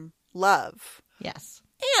other than love. Yes.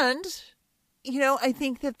 And, I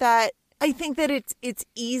think that it's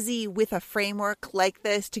easy with a framework like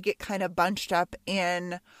this to get kind of bunched up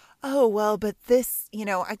in, oh, well, but this,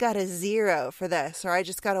 I got a 0 for this, or I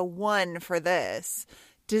just got a 1 for this.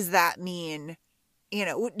 Does that mean,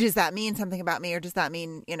 does that mean something about me, or does that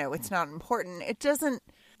mean, it's not important? It doesn't,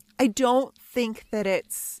 I don't think that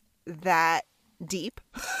it's that deep.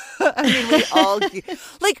 I mean, we all,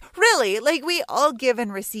 like, really, like, we all give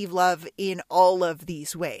and receive love in all of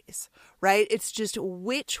these ways, right? It's just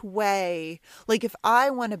which way, like, if I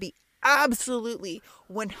want to be absolutely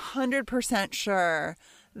 100% sure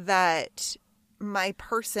that my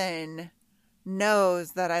person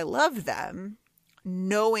knows that I love them,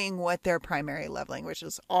 knowing what their primary love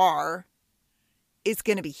languages are is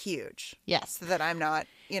going to be huge. Yes. So that I'm not,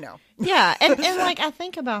 Yeah. And like, I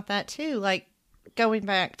think about that too. Like, going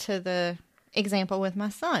back to the example with my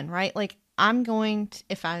son, right? Like, I'm going to,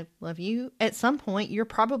 if I love you, at some point, you're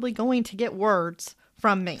probably going to get words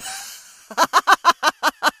from me.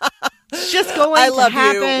 It's just going I to love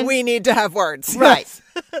happen. you. We need to have words. Right.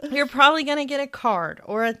 You're probably going to get a card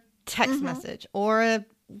or a text message or a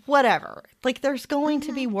whatever. Like, there's going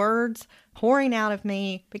to be words pouring out of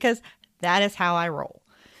me because that is how I roll.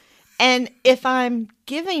 And if I'm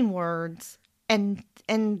giving words and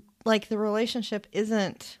like the relationship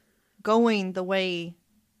isn't going the way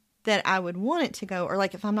that I would want it to go, or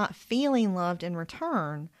like if I'm not feeling loved in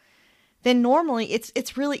return, then normally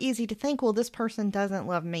it's really easy to think, well, this person doesn't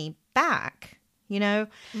love me back,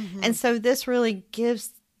 And so this really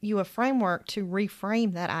gives you a framework to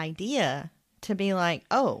reframe that idea to be like,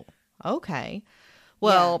 oh, okay.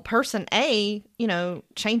 Well, person A,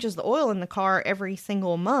 changes the oil in the car every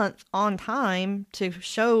single month on time to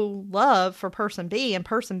show love for person B. And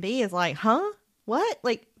person B is like, huh? What?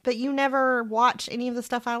 Like, but you never watch any of the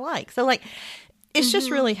stuff I like. So, like, it's just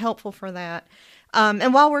really helpful for that.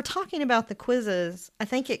 And while we're talking about the quizzes, I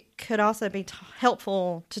think it could also be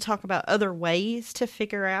helpful to talk about other ways to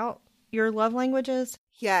figure out your love languages.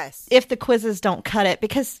 Yes. If the quizzes don't cut it,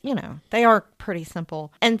 because, they are pretty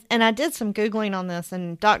simple. And I did some Googling on this,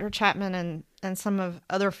 and Dr. Chapman and some of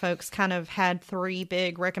other folks kind of had 3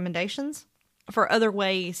 big recommendations for other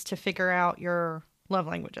ways to figure out your love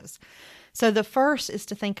languages. So the first is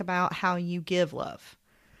to think about how you give love.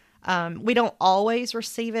 We don't always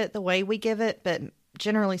receive it the way we give it, but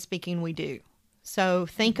generally speaking, we do. So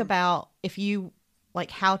think about if you,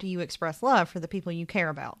 like, how do you express love for the people you care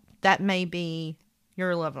about? That may be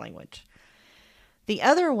your love language. The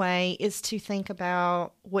other way is to think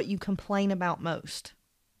about what you complain about most.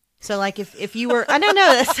 So, like, if you were, I don't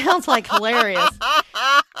know, that sounds like hilarious.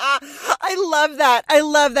 I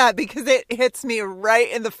love that because it hits me right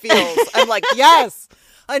in the feels. I'm like, yes,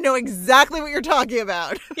 I know exactly what you're talking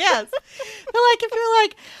about. Yes. But, like, if you're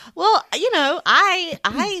like, well,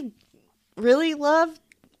 I really love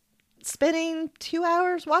spending 2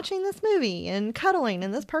 hours watching this movie and cuddling,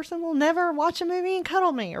 and this person will never watch a movie and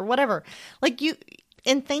cuddle me or whatever. Like, you,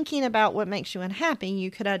 in thinking about what makes you unhappy, you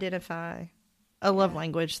could identify a love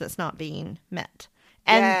language that's not being met.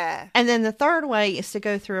 And then the third way is to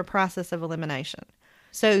go through a process of elimination.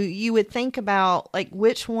 So you would think about, like,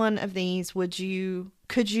 which one of these could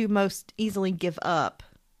you most easily give up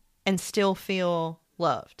and still feel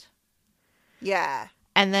loved? Yeah.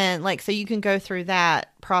 And then, like, so you can go through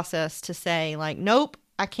that process to say, like, nope,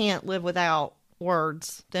 I can't live without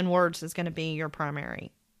words. Then words is going to be your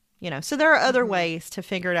primary, So there are other ways to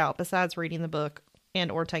figure it out besides reading the book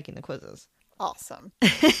and or taking the quizzes. Awesome.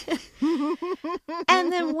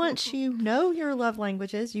 And then once you know your love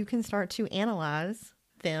languages, you can start to analyze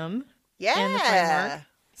them. Yeah. In the framework.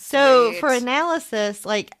 So Sweet. For analysis,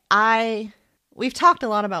 like, we've talked a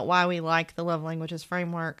lot about why we like the love languages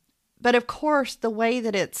framework. But of course, the way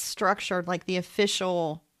that it's structured, like the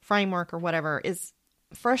official framework or whatever, is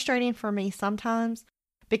frustrating for me sometimes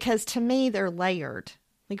because to me, they're layered.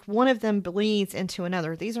 Like, one of them bleeds into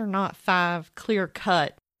another. These are not 5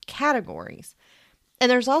 clear-cut categories. And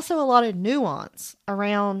there's also a lot of nuance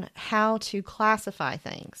around how to classify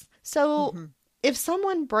things. So if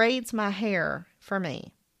someone braids my hair for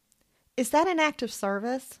me, is that an act of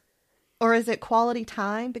service? Or is it quality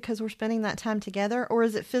time because we're spending that time together? Or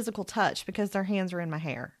is it physical touch because their hands are in my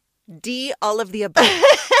hair? D, all of the above.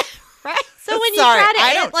 Right? So when you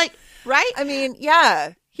try to, right? I mean,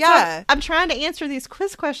 yeah. So I'm trying to answer these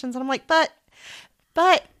quiz questions and I'm like, but,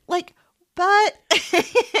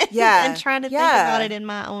 yeah. And trying to think about it in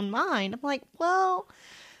my own mind. I'm like, well,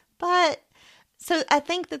 but, so I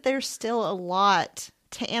think that there's still a lot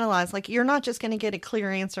to analyze. Like, you're not just going to get a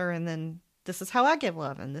clear answer and then this is how I give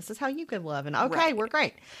love and this is how you give love and okay, we're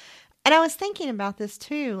great. And I was thinking about this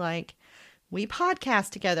too, like, we podcast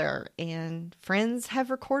together and friends have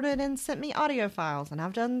recorded and sent me audio files and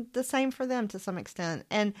I've done the same for them to some extent.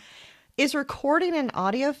 And is recording an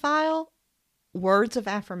audio file words of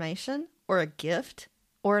affirmation or a gift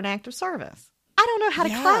or an act of service? I don't know how to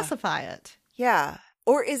classify it. Yeah.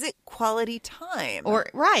 Or is it quality time? Or,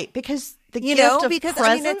 right, because the gift of presence.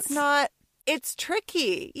 I mean, it's not, It's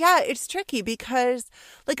tricky. Yeah, it's tricky because,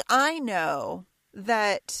 like, I know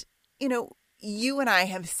that, you and I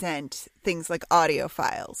have sent things like audio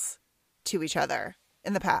files to each other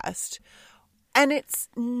in the past. And it's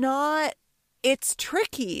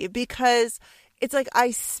tricky because it's like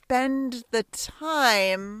I spend the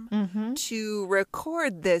time to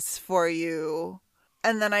record this for you,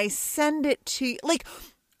 and then I send it to you. Like,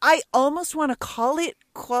 I almost want to call it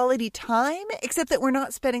quality time, except that we're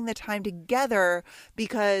not spending the time together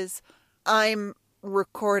because I'm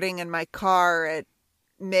recording in my car at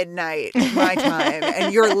midnight my time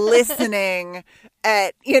and you're listening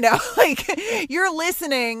at, you're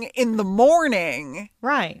listening in the morning.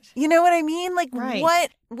 Right. You know what I mean? Like,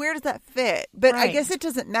 right. where does that fit? But right. I guess it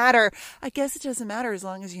doesn't matter. I guess it doesn't matter as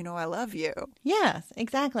long as you know I love you. Yes,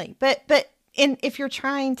 exactly. But if you're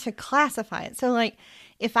trying to classify it, so like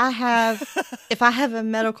if I have a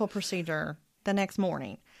medical procedure the next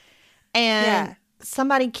morning and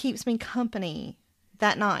somebody keeps me company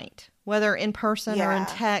that night, whether in person or in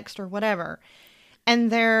text or whatever,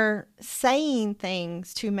 and they're saying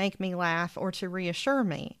things to make me laugh or to reassure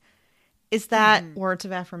me, is that words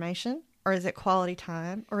of affirmation, or is it quality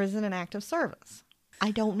time, or is it an act of service? I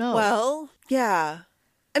don't know. Well, yeah.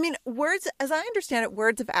 I mean, words, as I understand it,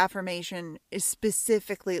 words of affirmation is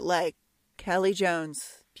specifically like, Kelly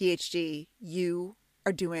Jones, PhD, you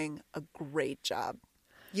are doing a great job.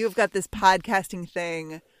 You've got this podcasting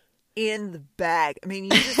thing in the bag. I mean,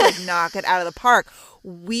 you just like knock it out of the park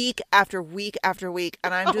week after week after week.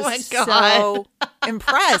 And I'm just so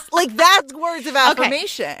impressed. Like, that's words of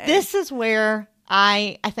affirmation. Okay. This is where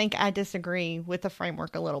I think I disagree with the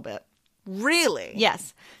framework a little bit. Really?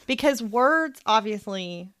 Yes. Because words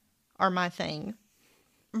obviously are my thing.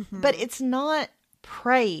 But it's not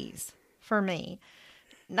praise for me.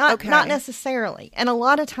 Not necessarily. And a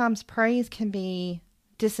lot of times praise can be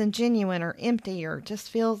disingenuous or empty or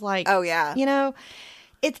just feels like,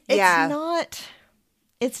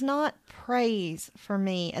 it's not praise for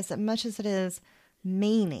me as much as it is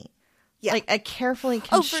meaning. Yeah. Like a carefully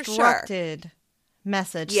constructed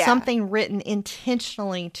message, something written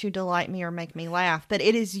intentionally to delight me or make me laugh, but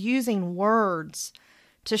it is using words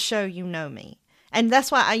to show you know me. And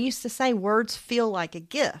that's why I used to say words feel like a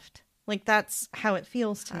gift. Like, that's how it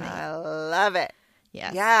feels to me. I love it.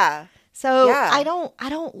 Yes. Yeah. So I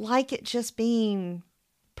don't like it just being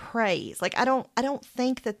praise. Like, I don't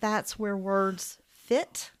think that that's where words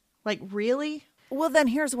fit. Like, really? Well, then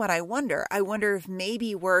here's what I wonder. I wonder if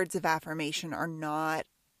maybe words of affirmation are not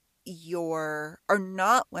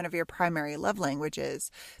one of your primary love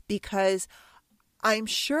languages, because I'm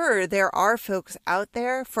sure there are folks out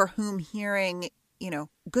there for whom hearing,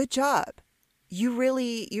 good job. You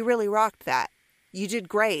really rocked that. You did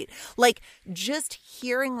great. Like, just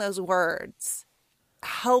hearing those words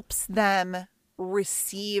helps them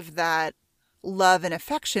receive that love and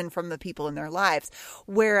affection from the people in their lives.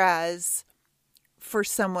 Whereas for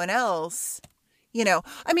someone else,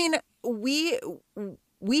 I mean, we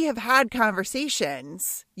have had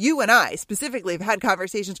conversations, you and I specifically have had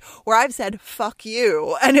conversations where I've said, fuck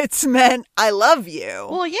you. And it's meant I love you.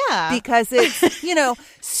 Well, yeah. Because it's,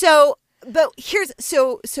 but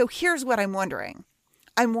here's what I'm wondering.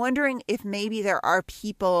 I'm wondering if maybe there are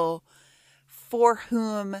people for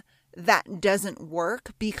whom that doesn't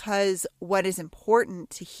work, because what is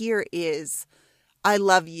important to hear is, I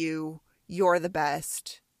love you, you're the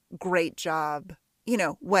best, great job,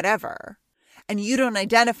 whatever. And you don't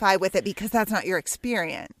identify with it because that's not your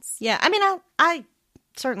experience. Yeah. I mean, I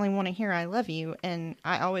certainly want to hear I love you, and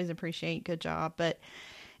I always appreciate good job, but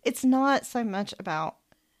it's not so much about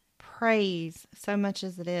praise so much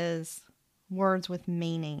as it is words with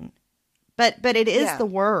meaning. But it is the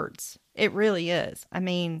words. It really is. I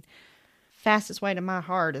mean, fastest way to my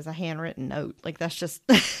heart is a handwritten note. Like, that's just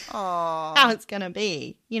how it's going to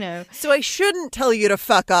be, So I shouldn't tell you to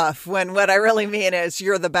fuck off when what I really mean is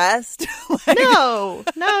you're the best. No.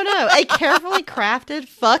 A carefully crafted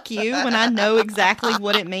fuck you when I know exactly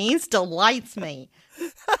what it means delights me.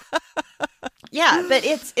 Yeah, but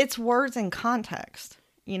it's words in context,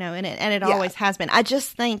 and it always has been. I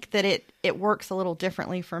just think that it works a little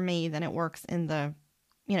differently for me than it works in the,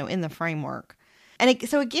 in the framework. And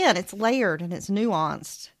so again, it's layered and it's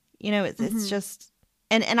nuanced. It's just,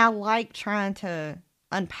 and I like trying to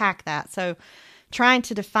unpack that. So trying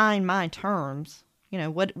to define my terms,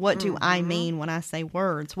 what do I mean when I say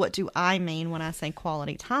words? What do I mean when I say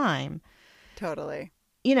quality time? Totally.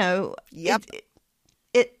 Yep.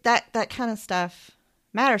 That kind of stuff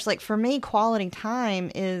matters. Like, for me, quality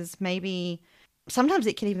time is maybe, sometimes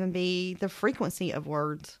it can even be the frequency of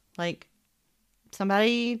words. Like,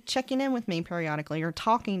 somebody checking in with me periodically or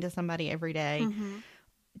talking to somebody every day, Mm-hmm.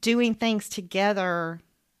 doing things together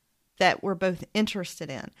that we're both interested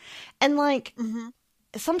in. And like, Mm-hmm.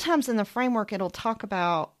 sometimes in the framework, it'll talk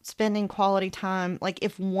about spending quality time. Like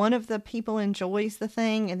if one of the people enjoys the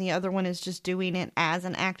thing and the other one is just doing it as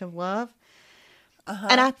an act of love. Uh-huh.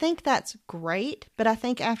 And I think that's great, but I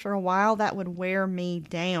think after a while that would wear me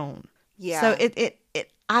down. Yeah. So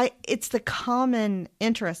it's the common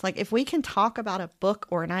interest. Like if we can talk about a book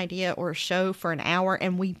or an idea or a show for an hour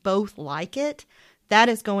and we both like it, that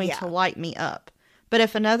is going to light me up. But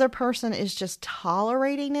if another person is just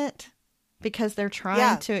tolerating it because they're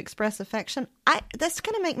trying to express affection, that's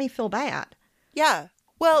going to make me feel bad. Yeah.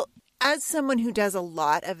 Well, as someone who does a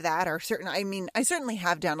lot of that, I certainly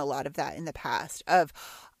have done a lot of that in the past, of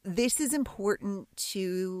this is important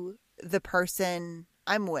to the person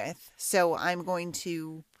I'm with, so I'm going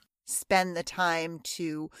to spend the time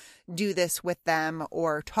to do this with them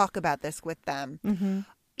or talk about this with them. Mm-hmm.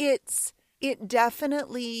 It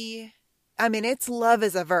definitely, it's love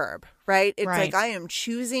as a verb, right? It's Right. like I am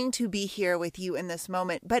choosing to be here with you in this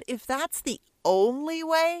moment. But if that's the only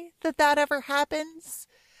way that ever happens,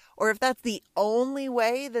 or if that's the only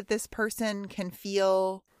way that this person can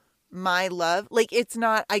feel my love, like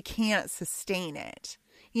I can't sustain it.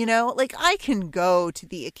 Like I can go to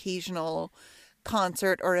the occasional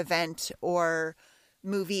concert or event or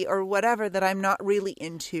movie or whatever that I'm not really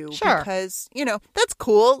into. Sure. Because, that's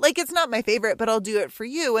cool. Like it's not my favorite, but I'll do it for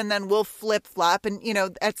you. And then we'll flip flop. And,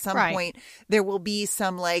 at some point there will be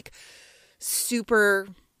some like super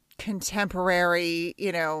contemporary,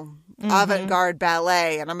 avant-garde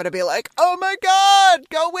ballet. And I'm going to be like, oh my God,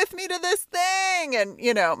 go with me to this thing. And,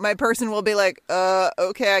 my person will be like,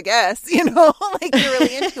 okay, I guess, like you're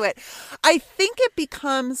really into it. I think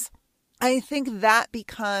that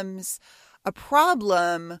becomes a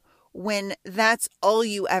problem when that's all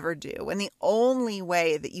you ever do. And the only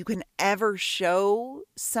way that you can ever show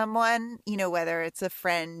someone, whether it's a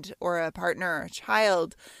friend or a partner or a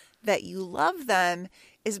child, that you love them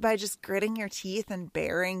is by just gritting your teeth and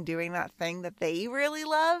bearing doing that thing that they really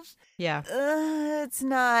love. Yeah. That's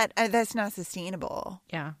not sustainable.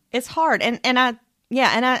 Yeah. It's hard. And I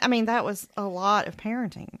mean, that was a lot of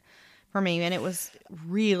parenting for me, and it was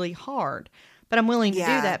really hard. But I'm willing to do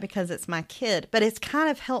that because it's my kid. But it's kind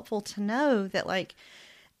of helpful to know that, like,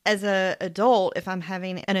 as an adult, if I'm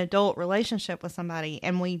having an adult relationship with somebody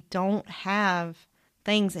and we don't have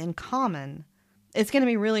things in common, it's going to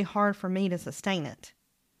be really hard for me to sustain it.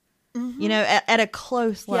 Mm-hmm. At a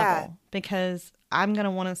close level, because I'm going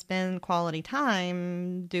to want to spend quality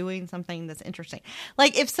time doing something that's interesting.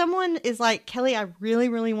 Like if someone is like, Kelly, I really,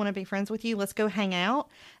 really want to be friends with you. Let's go hang out.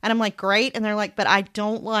 And I'm like, great. And they're like, but I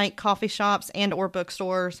don't like coffee shops and or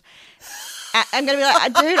bookstores. I'm going to be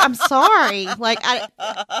like, dude, I'm sorry. Like,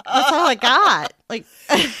 that's all I got. Like,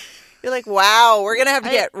 you're like, wow, we're going to have to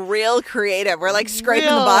get real creative. We're like scraping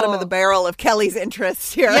the bottom of the barrel of Kelly's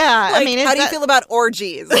interests here. Yeah. Like, how do you feel about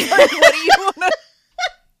orgies? Like, what do you want to...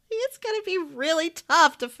 It's going to be really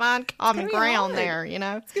tough to find common ground there, It's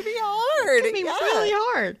going to be hard. It's going to be really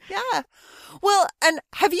hard. Yeah. Well, and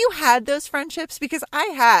have you had those friendships? Because I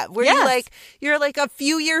have. Where you're like a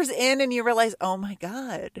few years in and you realize, oh my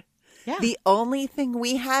God. Yeah. The only thing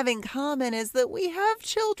we have in common is that we have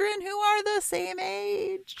children who are the same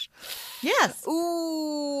age. Yes.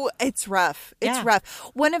 Ooh, it's rough. It's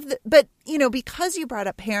rough. But because you brought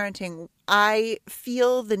up parenting, I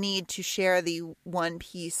feel the need to share the one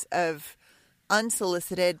piece of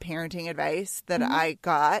unsolicited parenting advice that I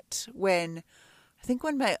got when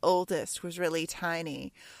my oldest was really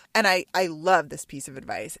tiny. And I love this piece of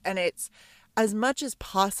advice. And it's, as much as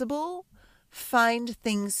possible, find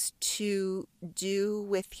things to do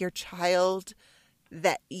with your child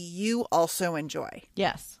that you also enjoy.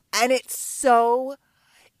 Yes. And it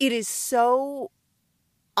is so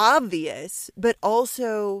obvious, but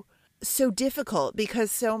also so difficult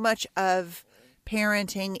because so much of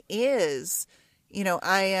parenting is,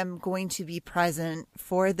 I am going to be present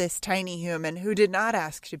for this tiny human who did not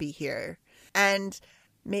ask to be here. And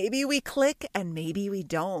maybe we click and maybe we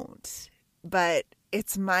don't, but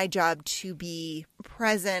it's my job to be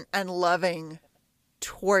present and loving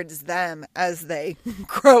towards them as they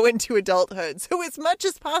grow into adulthood. So as much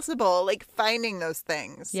as possible, like finding those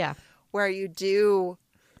things where you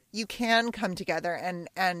can come together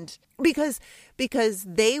and because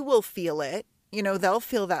they will feel it, they'll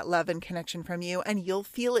feel that love and connection from you and you'll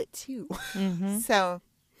feel it too. Mm-hmm. So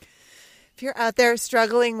if you're out there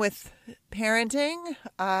struggling with parenting,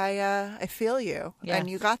 I feel you and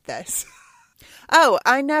you got this. Oh,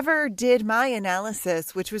 I never did my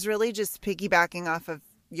analysis, which was really just piggybacking off of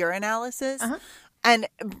your analysis. Uh-huh. And,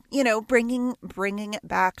 you know, bringing it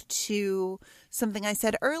back to something I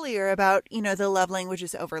said earlier about, you know, the love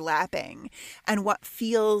languages overlapping and what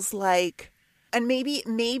feels like, and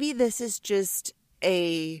maybe this is just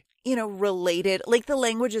a, you know, related, like the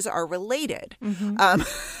languages are related.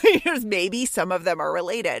 Maybe some of them are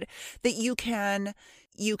related, that you can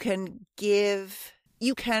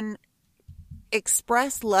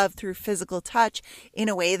express love through physical touch in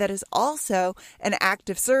a way that is also an act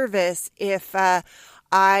of service. If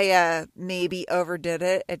I maybe overdid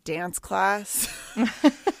it at dance class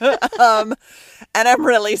and I'm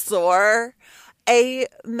really sore, a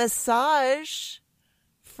massage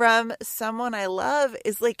from someone I love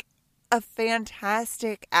is like a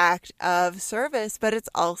fantastic act of service, but it's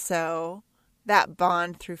also that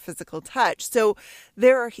bond through physical touch. So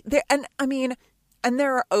there are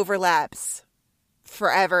overlaps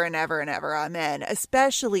forever and ever and ever. Amen.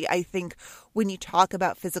 Especially, I think, when you talk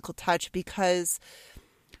about physical touch, because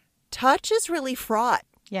touch is really fraught.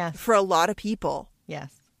 Yes. For a lot of people.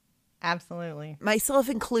 Yes, absolutely. Myself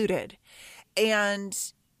included. And,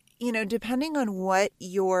 you know, depending on what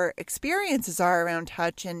your experiences are around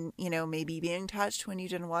touch and, you know, maybe being touched when you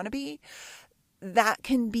didn't want to be, that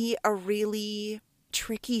can be a really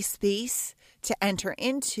tricky space to enter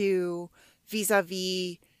into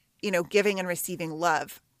vis-a-vis, you know, giving and receiving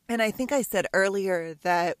love. And I think I said earlier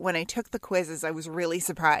that when I took the quizzes, I was really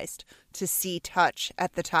surprised to see touch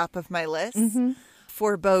at the top of my list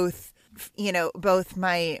for both, you know, both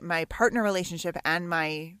my partner relationship and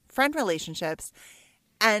my friend relationships.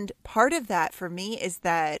 And part of that for me is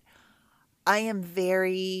that I am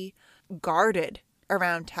very guarded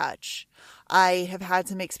around touch. I have had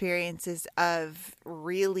some experiences of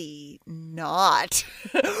really not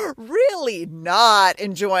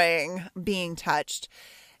enjoying being touched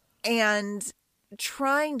and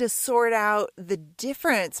trying to sort out the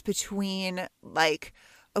difference between, like,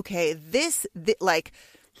 okay, like,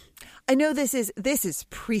 I know this is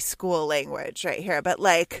preschool language right here, but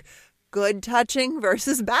like good touching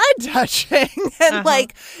versus bad touching. And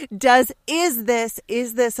like, is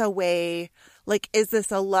this a way, like, is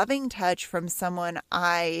this a loving touch from someone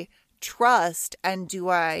I trust? And do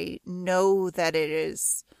I know that it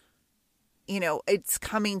is, you know, it's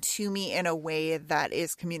coming to me in a way that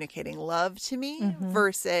is communicating love to me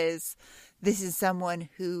versus this is someone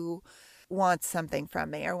who wants something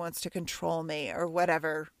from me or wants to control me or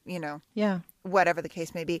whatever, you know. Yeah. Whatever the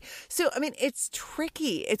case may be. So, I mean, it's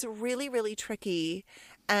tricky. It's really, really tricky.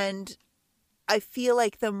 And I feel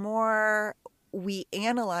like the more we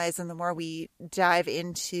analyze and the more we dive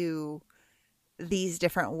into these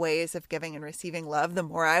different ways of giving and receiving love, the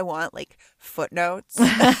more I want like footnotes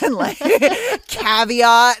and like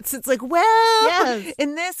caveats. It's like, well, yes,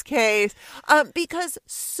 in this case, because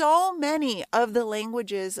so many of the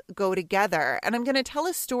languages go together. And I'm going to tell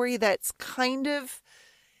a story that's kind of,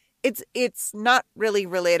 it's not really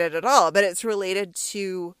related at all, but it's related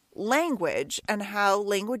to language and how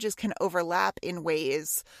languages can overlap in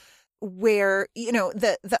ways where, you know,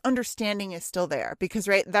 the understanding is still there because,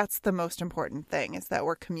 right, that's the most important thing, is that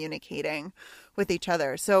we're communicating with each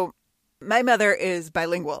other. So my mother is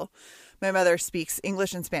bilingual. My mother speaks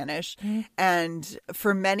English and Spanish, and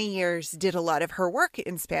for many years did a lot of her work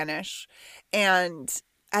in Spanish. And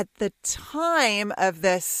at the time of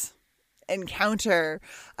this encounter,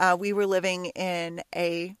 we were living in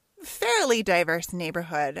a fairly diverse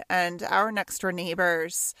neighborhood, and our next door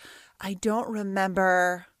neighbors, I don't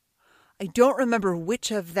remember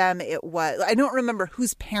which of them it was. I don't remember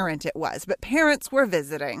whose parent it was, but parents were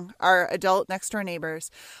visiting our adult next door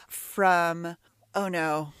neighbors from, oh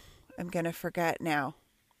no, I'm going to forget now.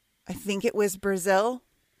 I think it was Brazil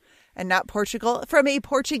and not Portugal, from a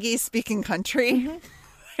Portuguese speaking country.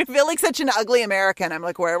 I feel like such an ugly American. I'm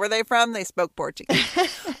like, where were they from? They spoke Portuguese.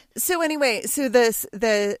 So anyway, so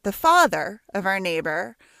the father of our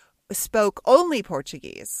neighbor spoke only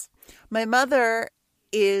Portuguese. My mother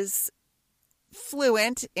is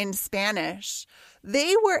fluent in Spanish.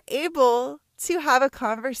 They were able to have a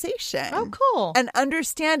conversation. Oh, cool. And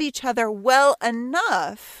understand each other well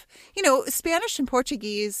enough. You know, Spanish and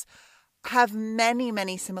Portuguese have many,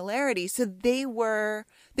 many similarities. So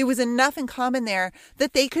there was enough in common there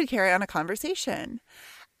that they could carry on a conversation.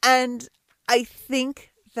 And I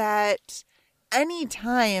think that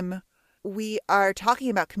anytime we are talking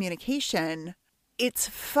about communication, it's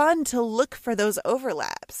fun to look for those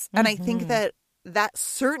overlaps. And I think that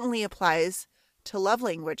certainly applies to love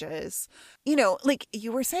languages. You know, like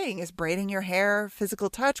you were saying, is braiding your hair, physical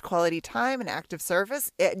touch, quality time, and active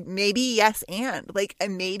service? Maybe yes and. Like,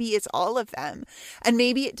 and maybe it's all of them. And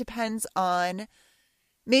maybe it depends on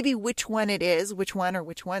maybe which one it is, which one or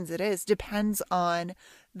which ones it is, depends on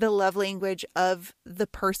the love language of the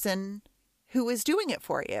person who is doing it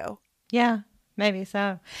for you. Yeah, maybe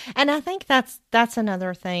so. And I think that's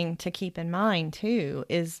another thing to keep in mind too,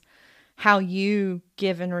 is how you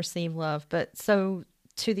give and receive love, but so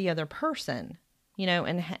to the other person, you know,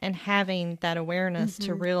 and having that awareness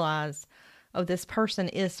to realize, oh, this person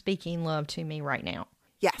is speaking love to me right now.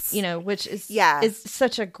 Yes. You know, which is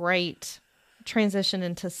such a great transition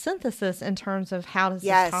into synthesis in terms of how does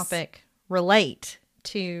this topic relate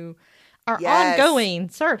to our ongoing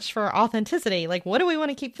search for authenticity. Like, what do we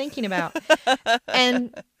want to keep thinking about?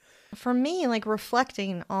 And for me, like,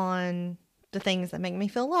 reflecting on the things that make me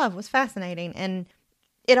feel love was fascinating. And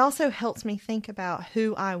it also helps me think about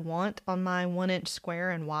who I want on my 1-inch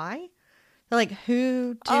square and why. Like,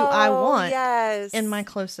 who do I want in my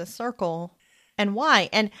closest circle and why?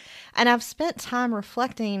 And I've spent time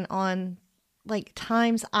reflecting on, like,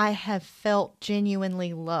 times I have felt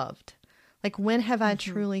genuinely loved. Like, when have I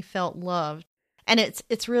truly felt loved? And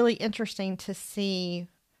it's really interesting to see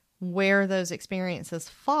where those experiences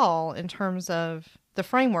fall in terms of the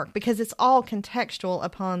framework, because it's all contextual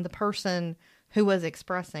upon the person who was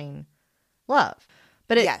expressing love.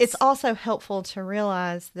 But it's also helpful to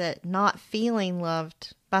realize that not feeling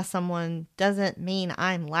loved by someone doesn't mean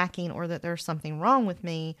I'm lacking or that there's something wrong with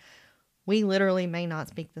me. We literally may not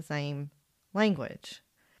speak the same language.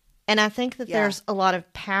 And I think that there's a lot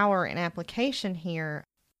of power in application here.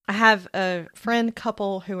 I have a friend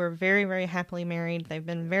couple who are very, very happily married. They've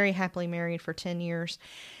been very happily married for 10 years.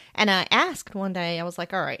 And I asked one day, I was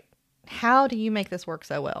like, all right, how do you make this work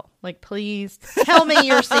so well? Like, please tell me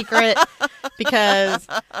your secret, because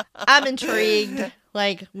I'm intrigued.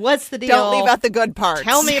 Like, what's the deal? Don't leave out the good parts.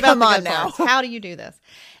 Tell me about the good parts. How do you do this?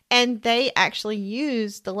 And they actually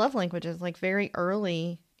used the love languages like very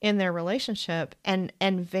early in their relationship, and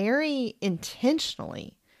very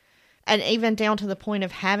intentionally, and even down to the point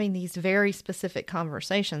of having these very specific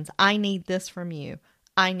conversations. I need this from you.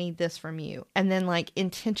 I need this from you. And then, like,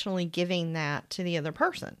 intentionally giving that to the other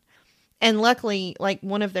person. And luckily, like,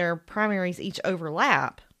 one of their primaries each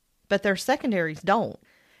overlap, but their secondaries don't.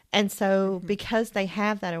 And so because they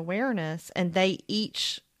have that awareness and they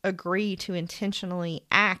each agree to intentionally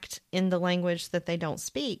act in the language that they don't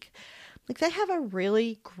speak, like, they have a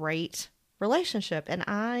really great relationship. And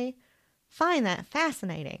I find that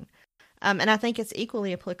fascinating. And I think it's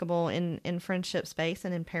equally applicable in friendship space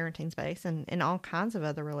and in parenting space and in all kinds of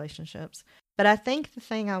other relationships. But I think the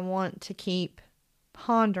thing I want to keep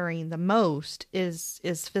pondering the most is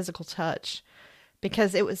physical touch,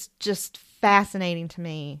 because it was just fascinating to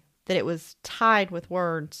me that it was tied with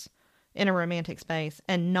words in a romantic space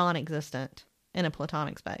and non-existent in a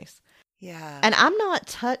platonic space. Yeah. And I'm not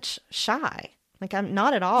touch shy. Like, I'm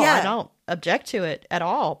not at all. I don't object to it at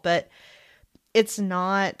all, but it's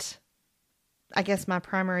not, I guess, my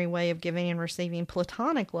primary way of giving and receiving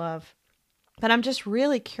platonic love. But I'm just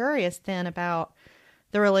really curious then about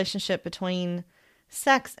the relationship between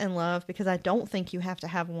sex and love, because I don't think you have to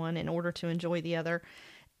have one in order to enjoy the other.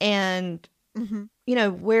 And, you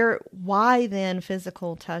know, why then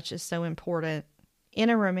physical touch is so important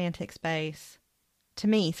in a romantic space to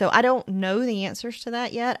me. So I don't know the answers to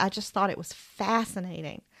that yet. I just thought it was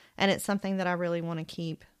fascinating. And it's something that I really want to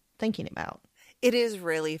keep thinking about. It is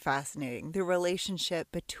really fascinating. The relationship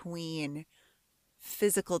between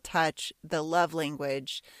physical touch, the love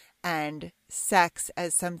language, and sex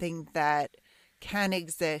as something that can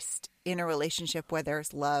exist in a relationship where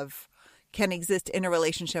there's love, can exist in a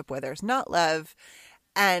relationship where there's not love,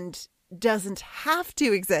 and doesn't have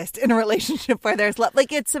to exist in a relationship where there's love.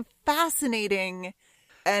 Like, it's a fascinating...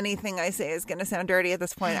 Anything I say is going to sound dirty at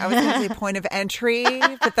this point. I was going to say point of entry,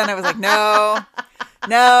 but then I was like, no,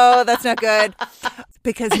 that's not good.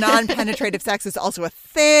 Because non-penetrative sex is also a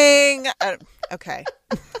thing. Okay.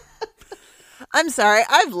 I'm sorry.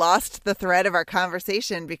 I've lost the thread of our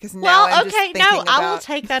conversation because now I'm just thinking about... I will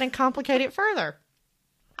take that and complicate it further.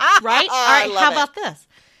 Right? All right. How about this?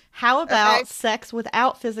 How about sex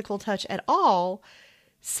without physical touch at all?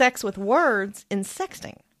 Sex with words in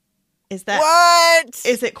sexting. Is that what?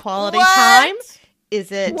 Is it quality time?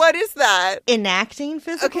 Is it what is that? Enacting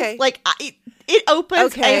physical? Okay, like it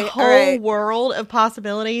opens a whole world of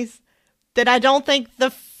possibilities that I don't think the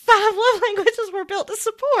 5 love languages were built to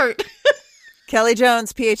support. Kelly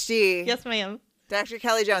Jones, PhD. Yes, ma'am. Dr.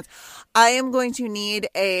 Kelly Jones. I am going to need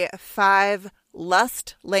a 5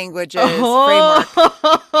 lust languages framework.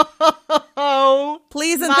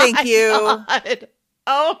 Please and thank you. God.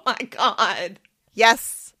 Oh my God.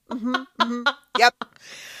 Yes. Yep.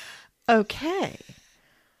 Okay.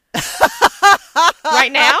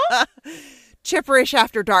 Right now? Chipperish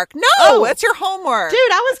After Dark. No, it's your homework. Dude,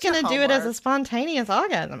 I was That's going to your do it as a homework. staneous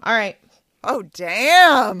orgasm. All right. Oh,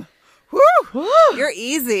 damn. Woo. Woo. You're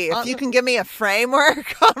easy. If you can give me a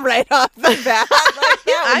framework right off the bat, like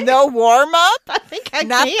that, with no warm up. I think I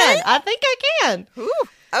Nothing? can. I think I can. Ooh,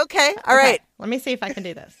 okay. All right. Let me see if I can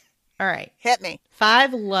do this. All right. Hit me.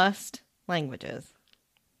 5 lust languages.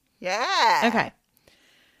 Yeah. Okay.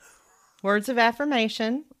 Words of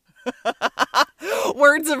affirmation.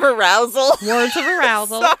 Words of arousal. Words of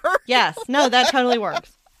arousal. Sorry. Yes. No, that totally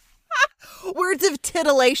works. Words of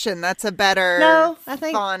titillation. That's a better No, I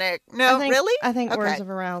think. phonic. No, really? I think Okay. words of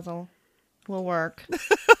arousal will work.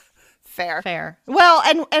 Fair. Fair. Well,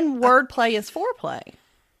 and wordplay is foreplay,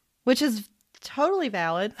 which is totally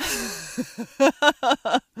valid.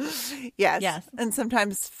 Yes. Yes. And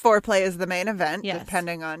sometimes foreplay is the main event, Yes.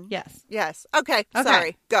 depending on. Yes. Yes. Okay. Okay.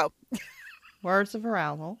 Sorry. Go. Words of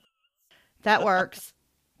arousal. That works.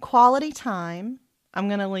 Quality time. I'm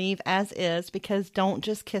going to leave as is because don't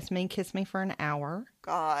just kiss me for an hour.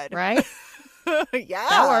 God. Right? Yeah.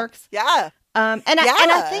 That works. Yeah. And I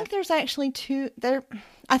Yeah. think there's actually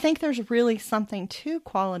I think there's really something to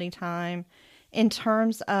quality time in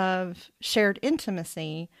terms of shared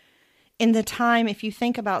intimacy in the time, if you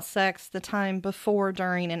think about sex, the time before,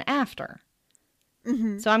 during, and after.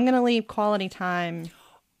 Mm-hmm. So I'm going to leave quality time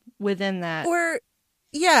within that. Or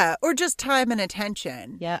just time and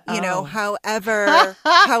attention. Yeah. You know, Oh.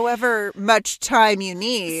 however much time you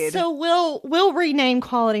need. So we'll rename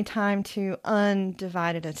quality time to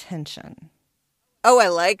undivided attention. Oh, I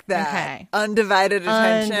like that. Okay. Undivided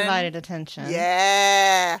attention. Undivided attention.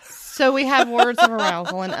 Yeah. So we have words of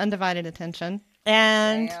arousal and undivided attention.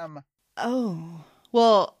 And Damn. oh,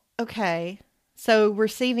 well, okay. So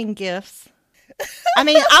receiving gifts. I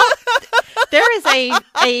mean, there is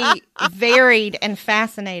a varied and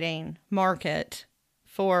fascinating market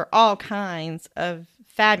for all kinds of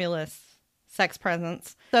fabulous sex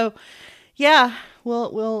presents. So, yeah,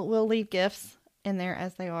 we'll leave gifts in there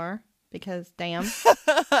as they are because damn.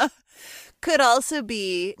 Could also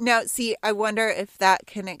be, now see, I wonder if that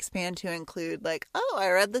can expand to include like, oh, I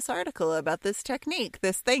read this article about this technique,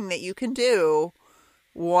 this thing that you can do.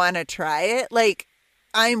 Want to try it? Like,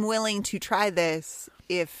 I'm willing to try this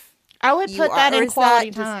if I would you put are, that or in is that quality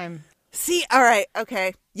just- time. See, all right,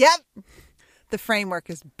 okay. Yep. The framework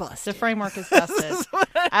is busted. The framework is busted.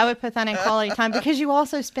 I would put that in quality time because you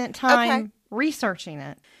also spent time researching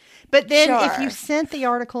it. But then if Sure. you sent the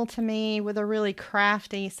article to me with a really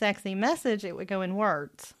crafty, sexy message, it would go in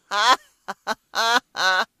words.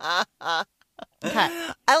 Okay.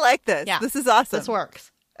 I like this. Yeah. This is awesome. This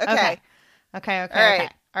works. Okay. Okay. All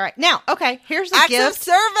right. All right. Now, okay, here's the Acts gift. of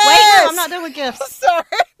service. Wait, no, I'm not done with gifts. Sorry.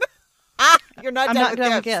 You're not I'm done not with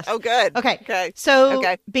done with gifts. gifts. Oh, good. Okay. Okay. So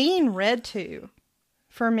Okay. being read to,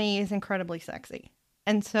 for me, is incredibly sexy.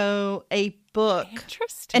 And so a book,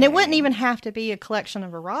 Interesting. and it wouldn't even have to be a collection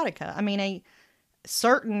of erotica. I mean, a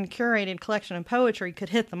certain curated collection of poetry could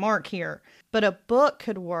hit the mark here. But a book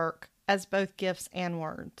could work as both gifts and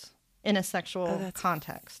words in a sexual that's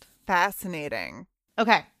context. fascinating.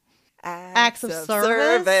 Okay. Acts of service?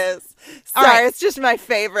 Sorry, All right. it's just my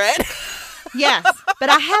favorite. Yes, but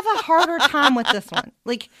I have a harder time with this one.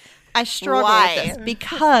 Like, I struggle Why? with this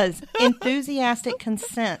because enthusiastic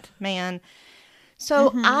consent, man.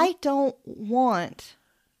 So I don't want,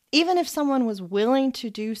 even if someone was willing to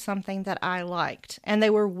do something that I liked and they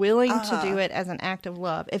were willing to do it as an act of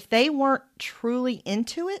love, if they weren't truly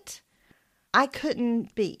into it, I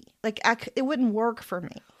couldn't be. Like, it wouldn't work for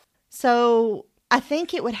me. So I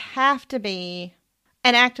think it would have to be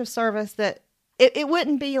an act of service that it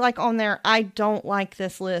wouldn't be like on there, I don't like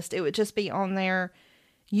this list. It would just be on there,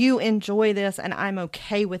 you enjoy this and I'm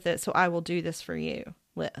okay with it, so I will do this for you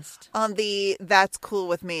list. On the that's cool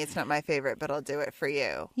with me, it's not my favorite, but I'll do it for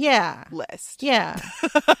you Yeah. list. Yeah.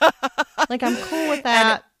 Like, I'm cool with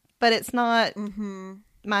that, but it's not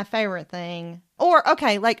my favorite thing. Or,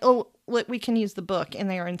 okay, like, oh, we can use the book in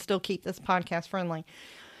there and still keep this podcast friendly.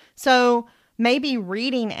 So maybe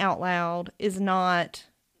reading out loud is not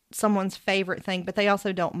someone's favorite thing, but they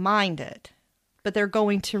also don't mind it. But they're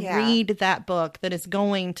going to read that book that is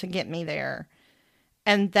going to get me there.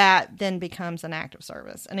 And that then becomes an act of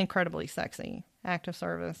service, an incredibly sexy act of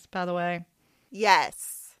service, by the way.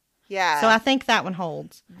 Yes. Yeah. So I think that one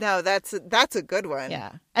holds. No, that's a good one.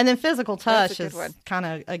 Yeah. And then physical That's a touch good is one. kind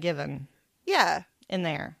of a given Yeah. in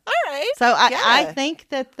there. All right. So I Yeah. think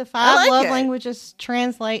that the I 5 like love it. languages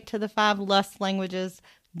translate to the 5 lust languages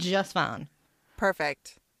just fine.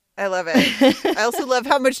 Perfect. I love it. I also love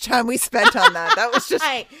how much time we spent on that. That was just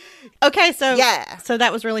Right. Okay, so yeah. so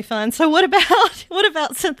that was really fun. So what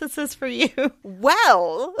about synthesis for you?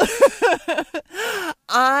 Well,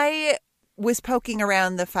 I was poking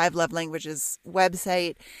around the Five Love Languages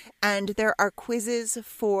website, and there are quizzes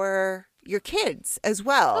for your kids as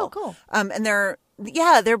well. Oh, cool. And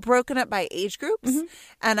they're broken up by age groups. Mm-hmm.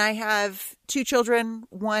 And I have 2 children,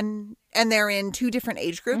 and they're in 2 different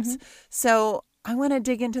age groups. So I want to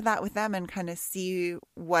dig into that with them and kind of see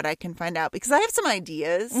what I can find out, because I have some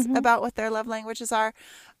ideas about what their love languages are,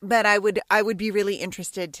 but I would be really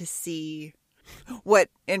interested to see what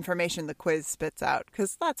information the quiz spits out,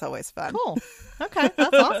 because that's always fun. Cool. Okay,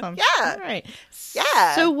 that's awesome. Yeah. All right.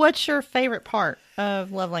 Yeah. So what's your favorite part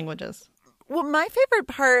of love languages? Well, my favorite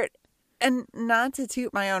part, and not to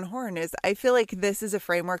toot my own horn, is I feel like this is a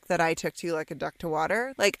framework that I took to like a duck to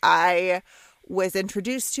water. Like, I was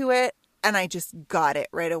introduced to it and I just got it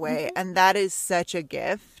right away. And that is such a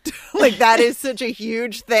gift. Like, that is such a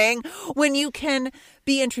huge thing when you can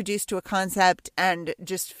be introduced to a concept and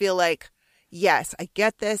just feel like, yes, I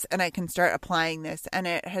get this and I can start applying this. And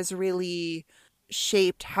it has really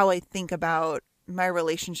shaped how I think about my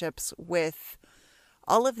relationships with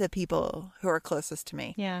all of the people who are closest to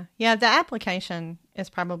me. Yeah. Yeah, the application is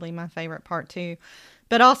probably my favorite part too.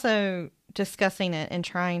 But also discussing it and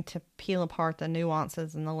trying to peel apart the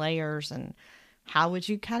nuances and the layers and how would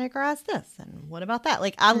you categorize this and what about that?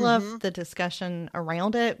 Like, I love the discussion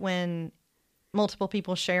around it when multiple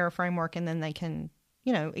people share a framework and then they can,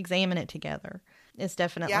 examine it together. It's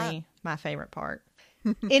definitely my favorite part.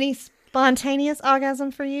 Any spontaneous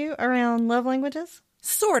orgasm for you around love languages?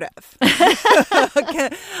 Sort of.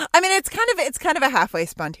 I mean, it's kind of a halfway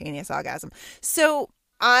spontaneous orgasm. So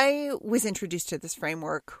I was introduced to this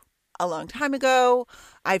framework a long time ago.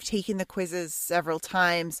 I've taken the quizzes several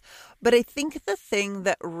times, but I think the thing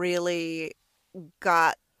that really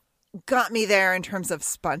got me there in terms of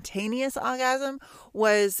spontaneous orgasm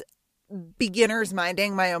was beginners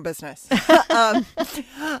minding my own business.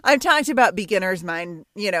 I've talked about beginner's mind,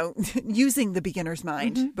 using the beginner's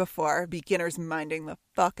mind before, beginners minding the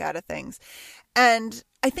fuck out of things. And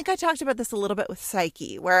I think I talked about this a little bit with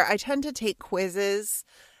Psyche, where I tend to take quizzes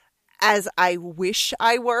as I wish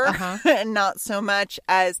I were and not so much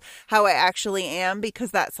as how I actually am,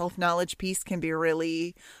 because that self-knowledge piece can be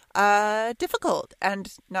really difficult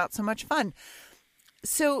and not so much fun.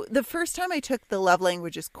 So the first time I took the love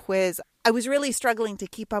languages quiz, I was really struggling to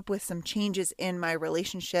keep up with some changes in my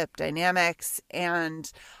relationship dynamics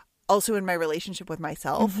and also in my relationship with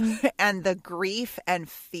myself. And the grief and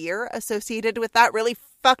fear associated with that really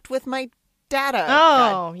fucked with my data.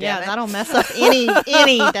 Oh, yeah, that'll mess up any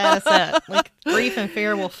data set. Like, grief and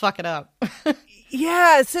fear will fuck it up.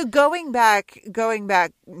 Yeah, so going back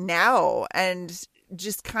now and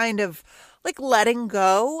just kind of like letting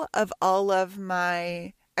go of all of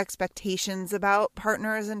my expectations about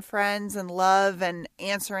partners and friends and love and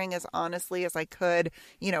answering as honestly as I could,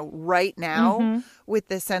 right now with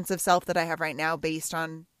the sense of self that I have right now based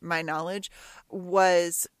on my knowledge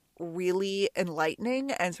was really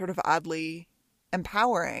enlightening and sort of oddly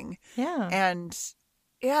empowering. Yeah. And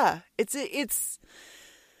yeah, it's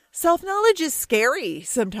self-knowledge is scary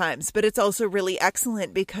sometimes, but it's also really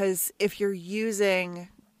excellent, because if you're using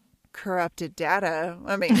corrupted data,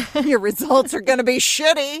 I mean, your results are going to be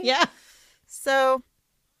shitty. Yeah. So,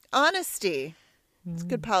 honesty. It's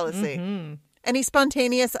good policy. Any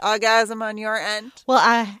spontaneous orgasm on your end? Well,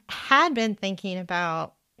 I had been thinking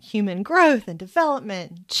about human growth and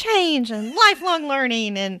development and change and lifelong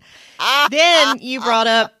learning. And then you brought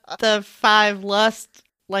up the 5 lust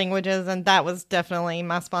languages, and that was definitely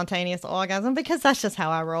my spontaneous orgasm, because that's just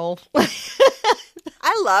how I roll.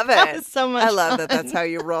 I love it. That was so much I love fun. that that's how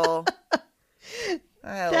you roll.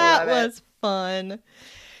 That was fun.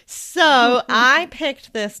 So I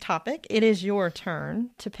picked this topic. It is your turn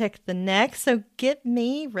to pick the next. So get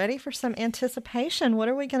me ready for some anticipation. What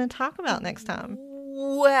are we going to talk about next time?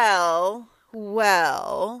 Well,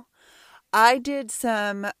 I did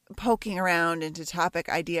some poking around into topic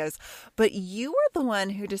ideas, but you were the one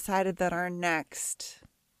who decided that our next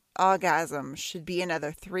orgasm should be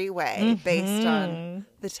another 3-way based on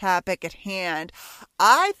the topic at hand.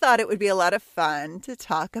 I thought it would be a lot of fun to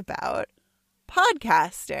talk about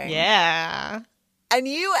podcasting. Yeah. And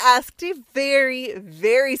you asked a very,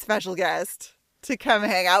 very special guest to come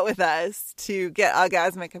hang out with us to get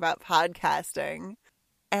orgasmic about podcasting.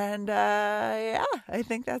 And I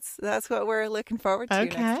think that's what we're looking forward to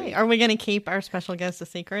next week. Are we going to keep our special guest a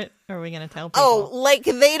secret, or are we going to tell people? Oh, like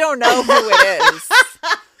they don't know who it is.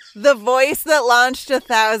 The voice that launched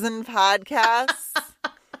 1,000 podcasts.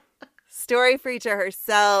 story free to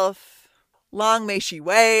herself. Long may she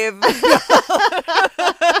wave. The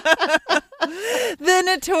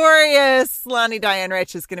notorious Lonnie Diane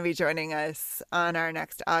Rich is going to be joining us on our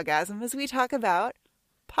next Orgasm as we talk about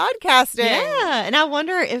podcasting. Yeah, and I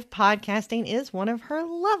wonder if podcasting is one of her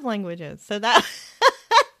love languages. So that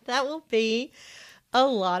that will be a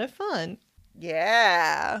lot of fun.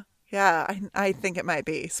 Yeah. Yeah, I think it might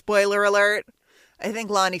be. Spoiler alert. I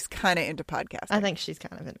think Lonnie's kind of into podcasting. I think she's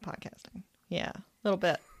kind of into podcasting. Yeah, a little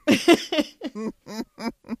bit.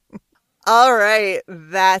 All right,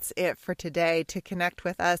 that's it for today. To connect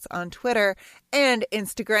with us on Twitter and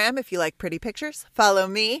Instagram, if you like pretty pictures, follow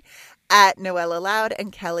me at Noella Loud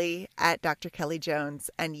and Kelly at Dr. Kelly Jones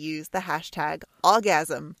and use the hashtag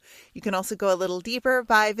Orgasm. You can also go a little deeper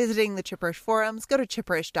by visiting the Chipperish forums. Go to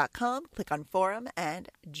chipperish.com, click on forum, and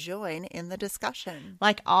join in the discussion.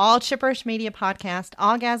 Like all Chipperish Media podcasts,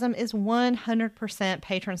 Orgasm is 100%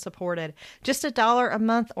 patron supported. Just $1 a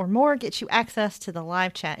month or more gets you access to the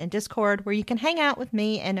live chat and Discord where you can hang out with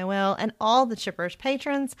me and Noelle and all the Chipperish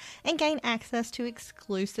patrons and gain access to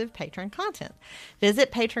exclusive patron content.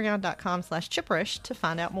 Visit patreon.com/chipperish to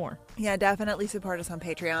find out more. Yeah, definitely support us on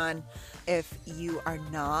Patreon. If you are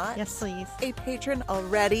not a patron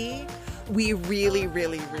already, we really,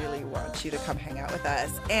 really, really want you to come hang out with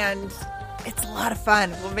us. And it's a lot of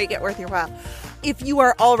fun. We'll make it worth your while. If you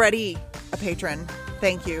are already a patron,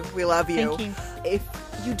 thank you. We love you. Thank you. If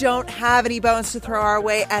you don't have any bones to throw our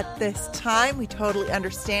way at this time, we totally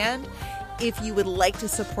understand. If you would like to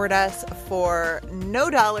support us for no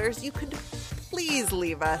dollars, you could please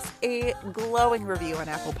leave us a glowing review on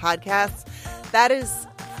Apple Podcasts. That is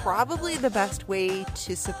probably the best way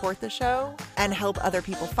to support the show and help other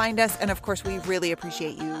people find us. And of course, we really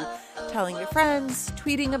appreciate you telling your friends,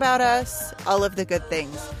 tweeting about us, all of the good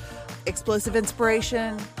things. Explosive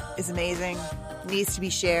Inspiration is amazing, needs to be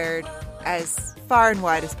shared as far and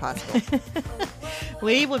wide as possible.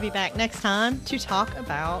 We will be back next time to talk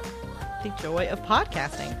about the joy of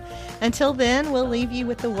podcasting. Until then, we'll leave you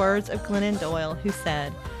with the words of Glennon Doyle, who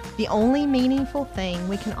said, "The only meaningful thing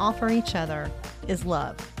we can offer each other is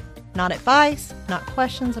love. Not advice, not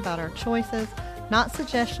questions about our choices, not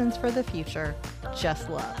suggestions for the future, just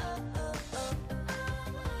love."